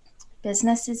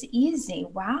 Business is easy.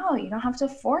 Wow, you don't have to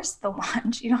force the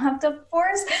launch. You don't have to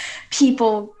force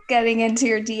people getting into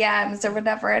your DMs or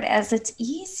whatever it is. It's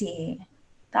easy.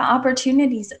 The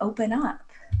opportunities open up,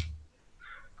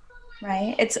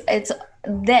 right? It's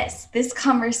this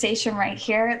conversation right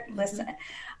here. Listen,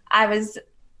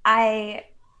 I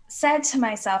said to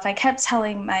myself, I kept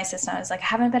telling my assistant, I was like, I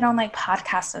haven't been on like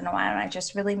podcasts in a while. And I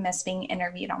just really miss being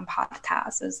interviewed on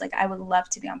podcasts. It was like, I would love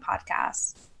to be on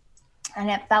podcasts. And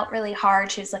it felt really hard.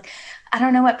 She was like, I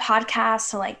don't know what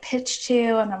podcast to like pitch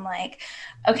to. And I'm like,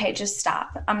 okay, just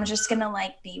stop. I'm just going to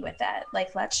like be with it.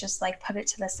 Like, let's just like put it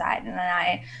to the side. And then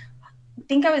I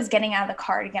think I was getting out of the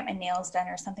car to get my nails done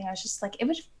or something. I was just like, it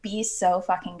would be so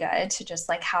fucking good to just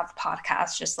like have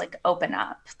podcasts just like open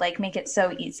up, like make it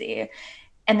so easy.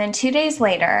 And then 2 days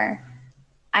later,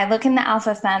 I look in the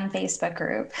Alpha Femme Facebook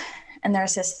group and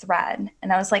there's this thread.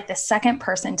 And I was like the second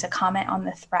person to comment on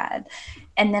the thread.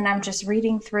 And then I'm just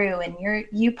reading through and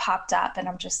you popped up and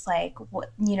I'm just like, what,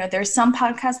 there's some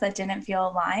podcasts that didn't feel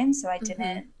aligned. So I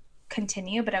didn't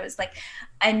continue, but I was like,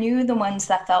 I knew the ones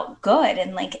that felt good.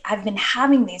 And like, I've been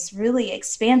having these really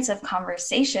expansive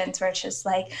conversations where it's just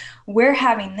like, we're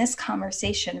having this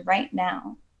conversation right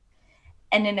now.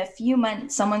 And in a few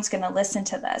months, someone's going to listen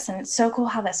to this. And it's so cool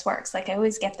how this works. Like, I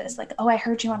always get this, like, oh, I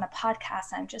heard you on a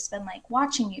podcast. And I've just been like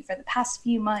watching you for the past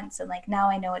few months. And like, now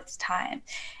I know it's time.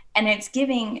 And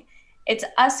it's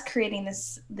us creating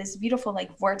this beautiful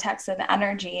like vortex of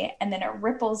energy. And then it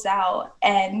ripples out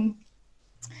and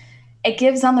it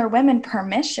gives other women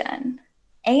permission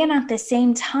and at the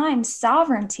same time,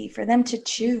 sovereignty for them to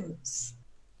choose,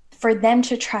 for them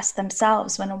to trust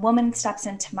themselves. When a woman steps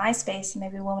into my space, and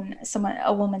maybe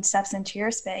a woman steps into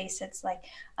your space, it's like,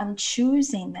 I'm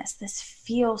choosing this. This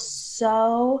feels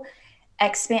so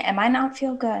expand. It might not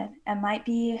feel good. It might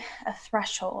be a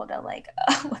threshold of like,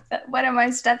 oh, what am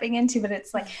I stepping into? But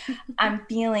it's like, I'm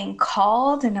feeling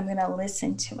called and I'm going to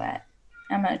listen to it.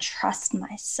 I'm going to trust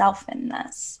myself in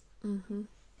this.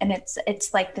 And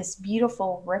it's like this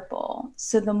beautiful ripple.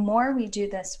 So the more we do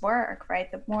this work,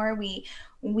 right, the more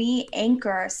we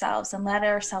anchor ourselves and let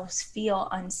ourselves feel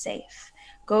unsafe,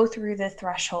 go through the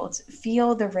thresholds,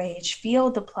 feel the rage,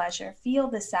 feel the pleasure, feel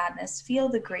the sadness, feel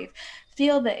the grief,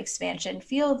 feel the expansion,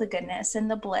 feel the goodness and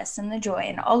the bliss and the joy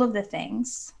and all of the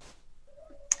things.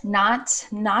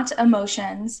 not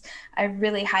emotions. I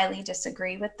really highly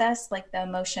disagree with this, like the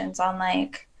emotions on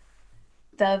like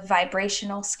the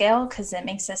vibrational scale, because it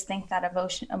makes us think that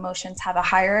emotions have a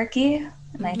hierarchy,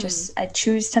 and I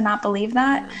choose to not believe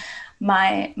that.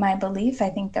 My belief, I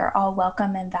think they're all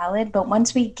welcome and valid, but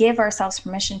once we give ourselves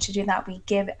permission to do that, we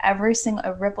give every single,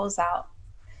 it ripples out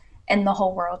and the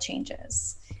whole world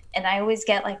changes. And I always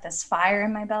get like this fire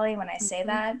in my belly when I say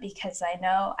that, because I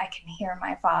know I can hear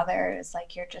my father is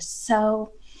like, you're just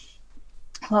so,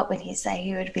 what would he say?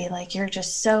 He would be like, you're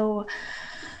just so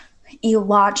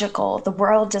illogical. The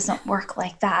world doesn't work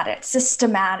like that. It's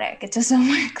systematic. It doesn't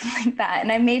work like that.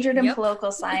 And I majored in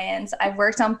political science. I've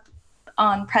worked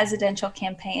on presidential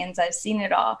campaigns. I've seen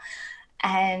it all.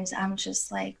 And I'm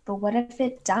just like, but what if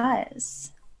it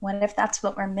does? What if that's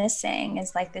what we're missing,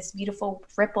 is like this beautiful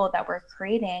ripple that we're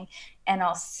creating? And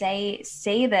I'll say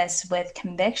this with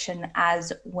conviction,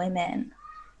 as women,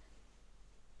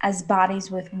 as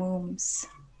bodies with wombs,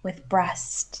 with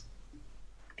breasts,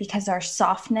 because our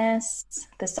softness,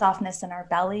 the softness in our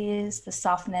bellies, the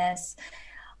softness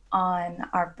on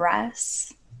our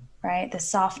breasts, right? The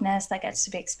softness that gets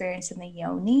to be experienced in the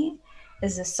yoni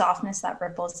is the softness that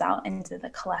ripples out into the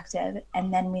collective.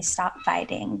 And then we stop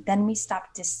fighting. Then we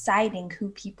stop deciding who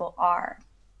people are.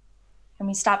 And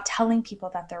we stop telling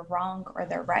people that they're wrong or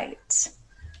they're right.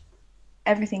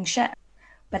 Everything shifts.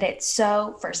 But it's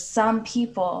so, for some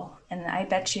people, and I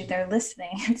bet you they're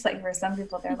listening, it's like for some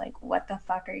people, they're like, what the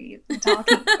fuck are you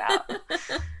talking about?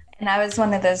 And I was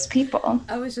one of those people.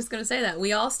 I was just going to say that.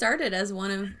 We all started as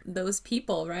one of those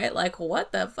people, right? Like,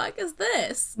 what the fuck is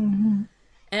this? Mm-hmm.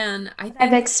 And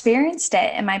I've experienced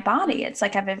it in my body. It's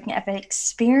like I've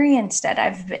experienced it.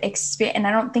 And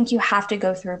I don't think you have to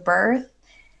go through birth.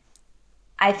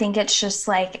 I think it's just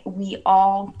like we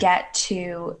all get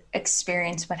to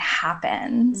experience what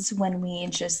happens when we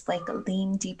just like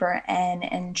lean deeper in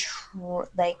and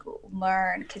like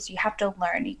learn, because you have to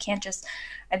learn. You can't just,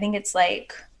 I think it's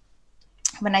like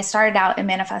when I started out in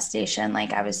manifestation,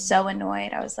 like I was so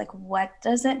annoyed. I was like, what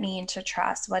does it mean to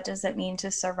trust? What does it mean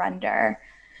to surrender?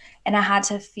 And I had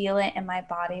to feel it in my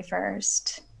body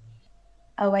first.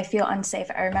 Oh, I feel unsafe.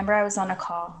 I remember I was on a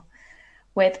call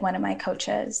with one of my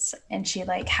coaches, and she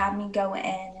like had me go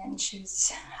in, and she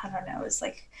was, I don't know, it was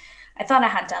like, I thought I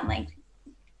had done like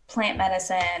plant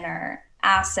medicine or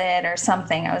acid or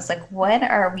something. I was like, what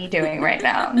are we doing right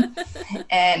now?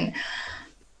 And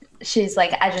she's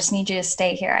like, I just need you to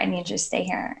stay here. I need you to stay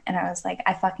here. And I was like,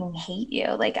 I fucking hate you.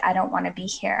 Like, I don't want to be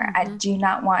here. I do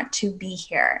not want to be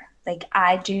here. Like,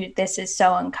 this is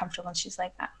so uncomfortable. And she's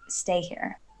like, stay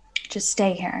here. Just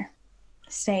stay here.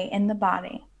 Stay in the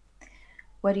body.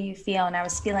 What do you feel? And I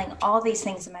was feeling all these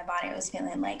things in my body. I was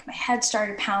feeling like my head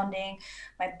started pounding.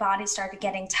 My body started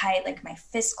getting tight. Like my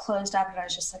fist closed up. And I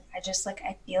was just like,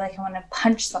 I feel like I want to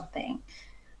punch something.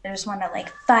 I just want to like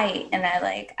fight. And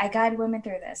I guide women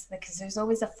through this because there's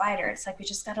always a fighter. It's like, we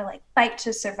just got to like fight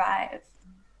to survive.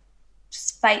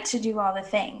 Just fight to do all the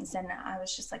things. And I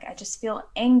was just like, I just feel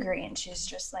angry. And she's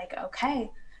just like,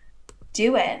 okay,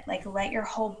 do it. Like, let your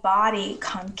whole body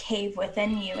concave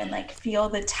within you and like feel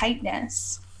the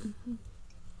tightness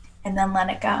and then let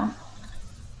it go.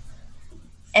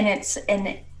 And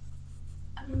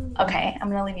okay, I'm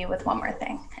going to leave you with one more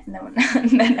thing.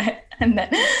 And then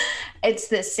it's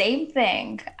the same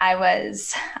thing. I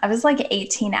was like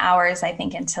 18 hours, I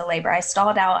think, into labor. I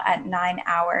stalled out at 9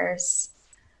 hours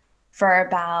for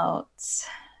about,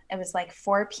 it was like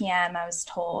 4 p.m. I was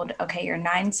told, okay, you're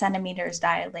 9 centimeters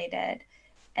dilated.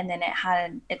 And then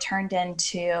it turned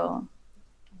into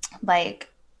like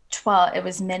 12. It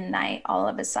was midnight all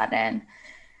of a sudden.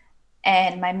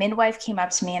 And my midwife came up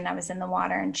to me, and I was in the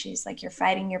water, and she's like, you're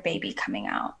fighting your baby coming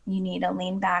out. You need to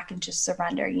lean back and just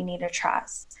surrender. You need to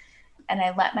trust. And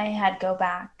I let my head go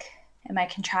back, and my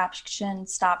contraction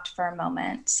stopped for a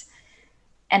moment.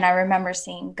 And I remember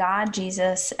seeing God,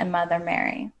 Jesus, and Mother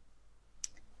Mary.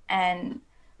 And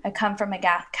I come from a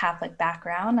Catholic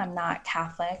background. I'm not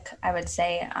Catholic. I would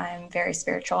say I'm very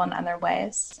spiritual in other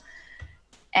ways.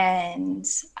 And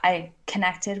I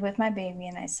connected with my baby,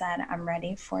 and I said, I'm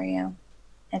ready for you.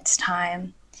 It's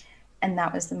time. And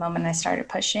that was the moment I started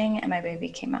pushing, and my baby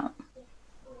came out.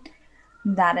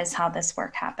 That is how this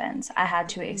work happens. I had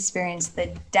to experience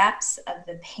the depths of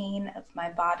the pain of my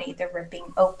body, the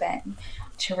ripping open,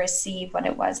 to receive what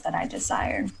it was that I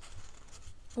desired.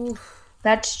 Oof.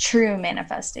 That's true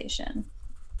manifestation.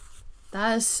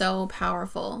 That is so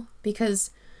powerful,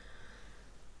 because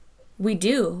we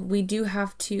do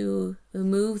have to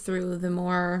move through the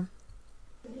more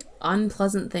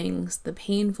unpleasant things, the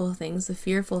painful things, the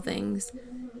fearful things,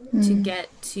 to get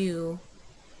to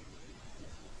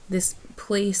this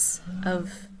place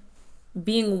of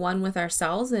being one with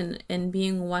ourselves and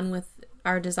being one with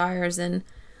our desires. And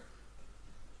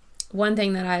one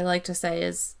thing that I like to say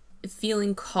is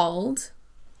feeling called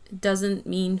doesn't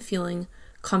mean feeling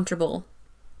comfortable.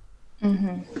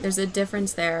 There's a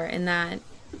difference there in that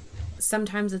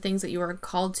sometimes the things that you are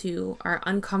called to are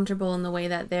uncomfortable in the way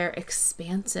that they're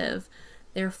expansive.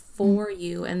 They're for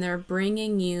you, and they're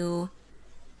bringing you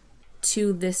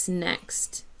to this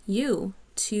next you,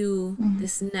 to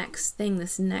this next thing,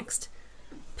 this next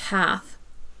path.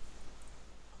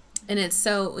 And it's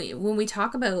so, when we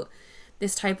talk about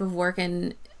this type of work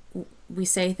and we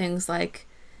say things like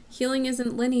healing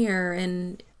isn't linear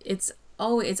and it's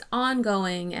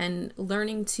ongoing, and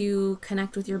learning to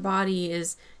connect with your body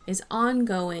is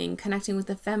ongoing, connecting with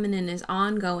the feminine is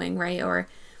ongoing, right? Or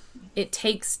it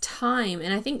takes time.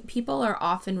 And I think people are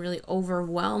often really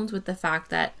overwhelmed with the fact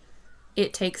that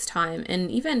it takes time,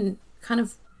 and even kind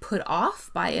of put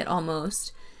off by it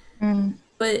almost.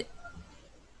 But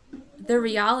the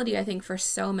reality, I think, for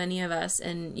so many of us,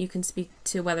 and you can speak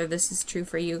to whether this is true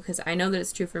for you, because I know that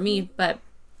it's true for me, but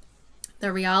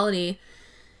the reality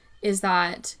is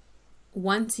that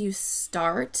once you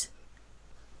start,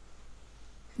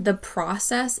 the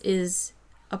process is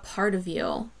a part of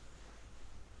you.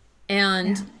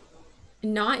 And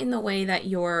not in the way that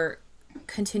you're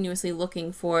continuously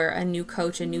looking for a new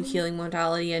coach, a new healing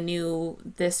modality, a new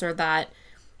this or that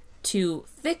to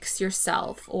fix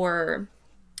yourself or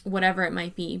whatever it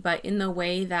might be, but in the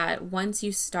way that once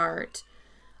you start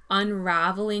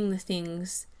unraveling the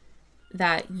things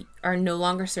that are no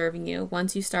longer serving you,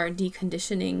 once you start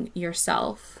deconditioning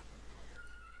yourself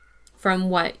from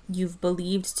what you've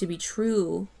believed to be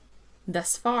true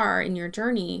thus far in your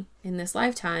journey in this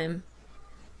lifetime,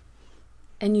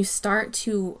 and you start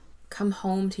to come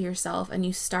home to yourself, and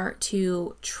you start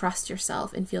to trust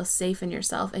yourself and feel safe in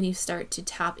yourself, and you start to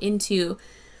tap into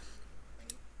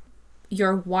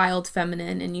your wild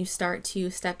feminine, and you start to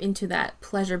step into that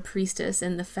pleasure priestess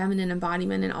and the feminine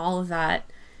embodiment and all of that,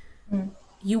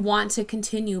 you want to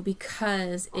continue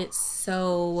because it's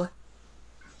so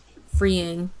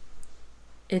freeing.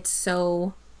 It's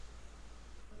so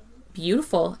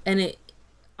beautiful. And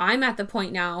I'm at the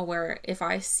point now where if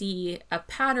I see a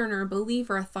pattern or a belief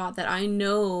or a thought that I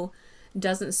know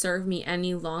doesn't serve me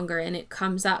any longer, and it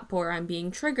comes up, or I'm being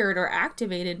triggered or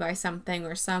activated by something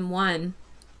or someone,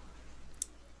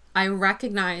 I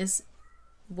recognize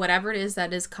whatever it is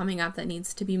that is coming up that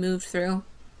needs to be moved through,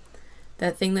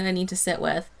 that thing that I need to sit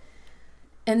with.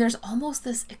 And there's almost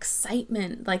this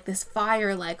excitement, like this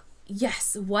fire, like,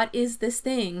 yes, what is this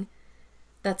thing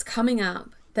that's coming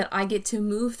up that I get to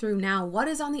move through now? What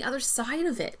is on the other side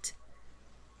of it?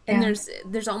 And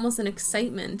there's almost an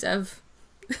excitement of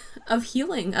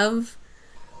healing, of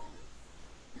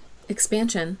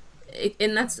expansion.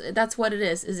 And that's what it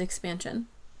is expansion.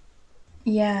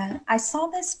 Yeah, I saw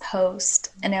this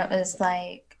post and it was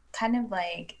like kind of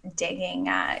like digging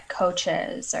at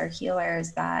coaches or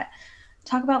healers that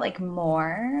talk about like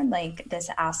more, like this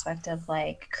aspect of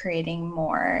like creating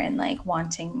more and like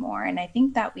wanting more. And I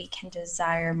think that we can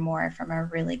desire more from a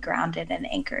really grounded and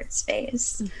anchored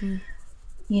space.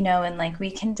 You know, and like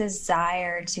we can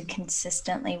desire to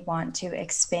consistently want to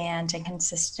expand and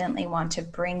consistently want to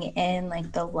bring in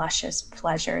like the luscious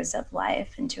pleasures of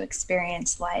life and to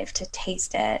experience life, to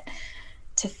taste it,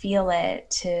 to feel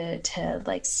it, to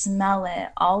like smell it,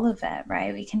 all of it,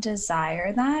 right? We can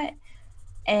desire that.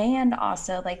 And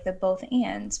also like the both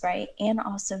ands, right? And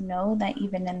also know that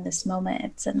even in this moment,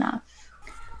 it's enough.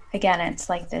 Again, it's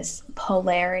like this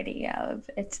polarity of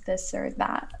it's this or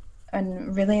that.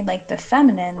 And really like the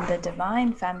feminine, the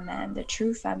divine feminine, the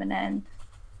true feminine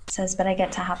says, but I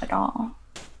get to have it all.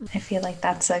 I feel like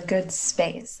that's a good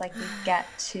space. Like we get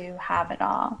to have it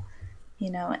all, you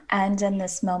know, and in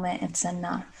this moment, it's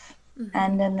enough.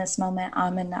 And in this moment,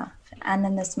 I'm enough. And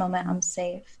in this moment, I'm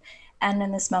safe. And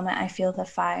in this moment, I feel the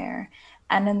fire.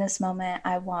 And in this moment,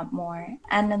 I want more.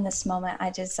 And in this moment, I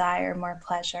desire more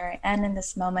pleasure. And in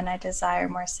this moment, I desire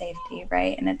more safety,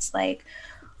 right? And it's like,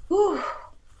 whew,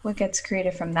 what gets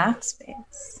created from that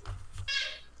space?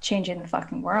 Changing the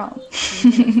fucking world.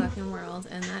 Changing the fucking world.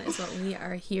 And that is what we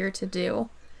are here to do.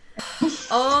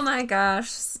 Oh my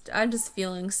gosh. I'm just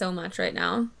feeling so much right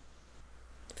now.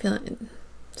 Feeling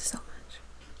so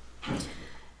much.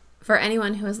 For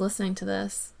anyone who is listening to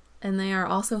this and they are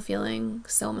also feeling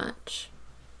so much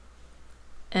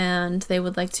and they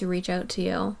would like to reach out to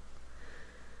you,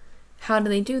 how do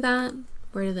they do that?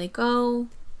 Where do they go?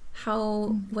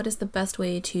 What is the best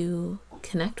way to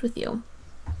connect with you?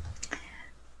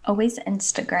 Always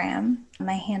Instagram.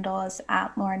 My handle is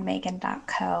at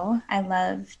laurenmegan.co. I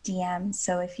love DMs.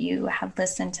 So if you have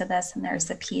listened to this and there's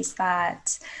a piece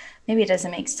that maybe it doesn't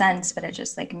make sense, but it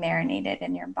just like marinated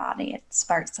in your body, it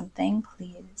sparked something,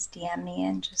 please DM me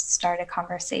and just start a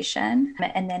conversation.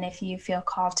 And then if you feel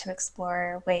called to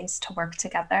explore ways to work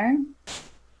together,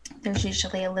 there's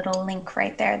usually a little link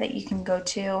right there that you can go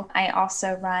to. I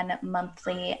also run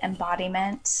monthly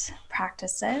embodiment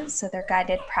practices. So they're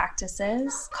guided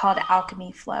practices called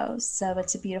Alchemy Flows. So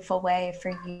it's a beautiful way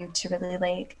for you to really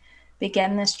like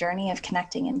begin this journey of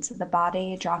connecting into the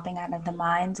body, dropping out of the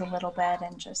mind a little bit,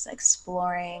 and just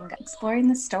exploring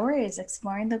the stories,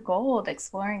 exploring the gold,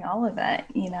 exploring all of it,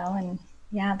 and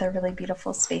yeah, they're really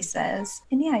beautiful spaces.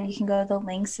 And yeah, you can go to the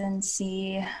links and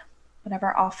see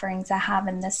whatever offerings I have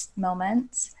in this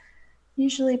moment.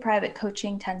 Usually private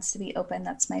coaching tends to be open.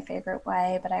 That's my favorite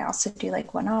way, but I also do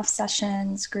like one-off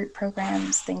sessions, group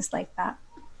programs, things like that.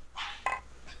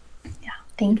 Yeah,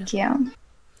 thank you.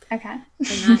 Okay.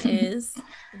 And that is,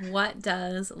 what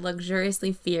does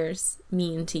luxuriously fierce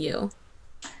mean to you?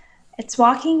 It's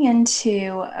walking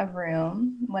into a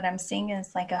room. What I'm seeing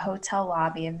is like a hotel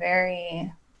lobby, a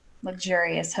very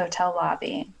luxurious hotel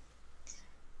lobby.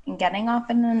 And getting off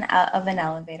of an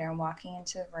elevator and walking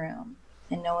into a room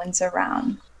and no one's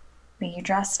around, but you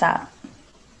dressed up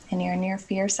and you're in your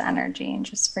fierce energy and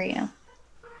just for you.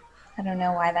 I don't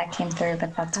know why that came through,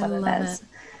 but that's what it is.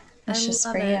 It's just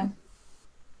for you.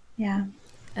 Yeah.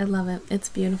 I love it. It's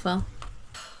beautiful.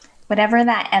 Whatever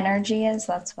that energy is,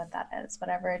 that's what that is.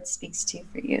 Whatever it speaks to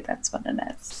for you, that's what it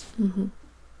is. Mm-hmm.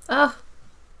 Oh,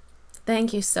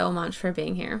 thank you so much for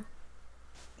being here.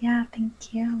 Yeah,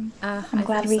 thank you. I'm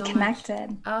glad we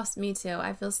connected. Oh, me too.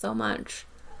 I feel so much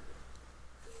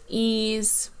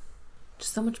ease,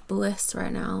 just so much bliss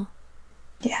right now.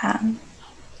 Yeah.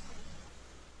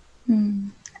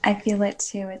 I feel it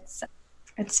too.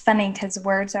 It's funny because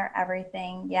words are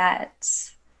everything, yet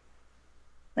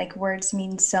like words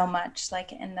mean so much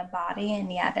like in the body,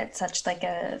 and yet it's such like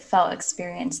a felt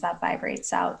experience that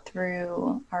vibrates out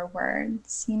through our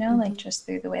words, like just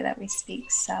through the way that we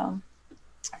speak. So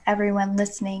everyone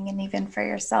listening, and even for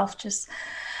yourself, just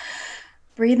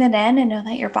breathe it in and know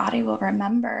that your body will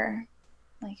remember.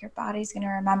 Like your body's going to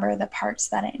remember the parts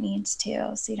that it needs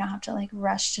to. So you don't have to like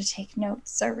rush to take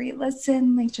notes or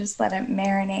re-listen. Like just let it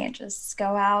marinate. Just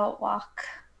go out, walk.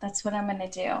 That's what I'm going to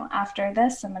do. After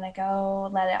this, I'm going to go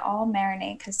let it all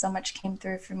marinate because so much came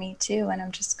through for me too. And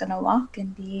I'm just going to walk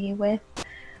and be with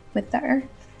the earth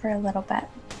for a little bit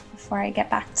before I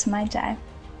get back to my day.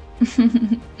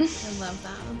 I love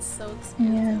that. It's so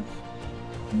expansive.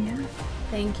 Yeah.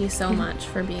 Thank you so much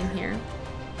for being here.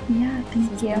 Yeah,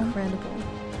 thank you. Incredible.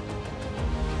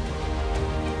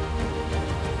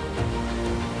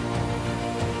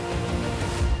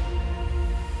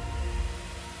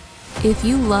 If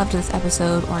you loved this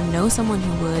episode or know someone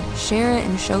who would, share it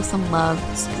and show some love.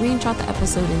 Screenshot the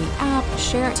episode in the app,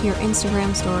 share it to your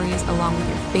Instagram stories along with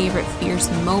your favorite fierce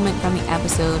moment from the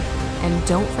episode. And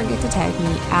don't forget to tag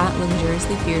me at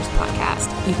Luxuriously Fierce Podcast.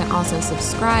 You can also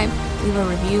subscribe, leave a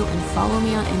review, and follow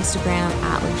me on Instagram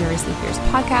at Luxuriously Fierce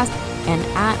Podcast and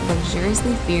at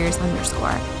Luxuriously Fierce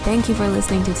 _. Thank you for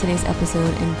listening to today's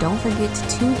episode, and don't forget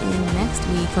to tune in next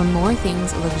week for more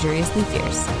things Luxuriously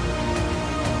Fierce.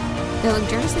 The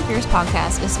Luxuriously Fierce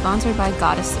Podcast is sponsored by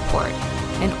Goddess Support,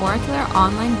 an oracular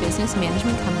online business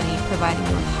management company providing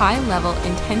you with high-level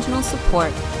intentional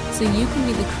support so you can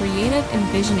be the creative and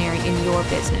visionary in your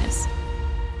business.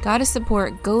 Goddess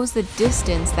Support goes the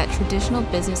distance that traditional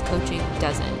business coaching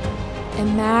doesn't.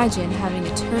 Imagine having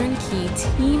a turnkey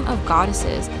team of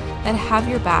goddesses that have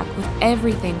your back with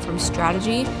everything from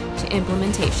strategy to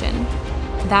implementation.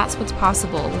 That's what's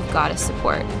possible with Goddess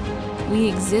Support. We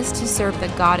exist to serve the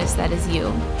goddess that is you,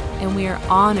 and we are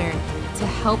honored to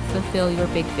help fulfill your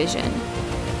big vision.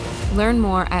 Learn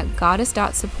more at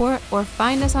goddess.support or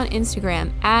find us on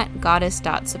Instagram at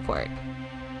goddess.support.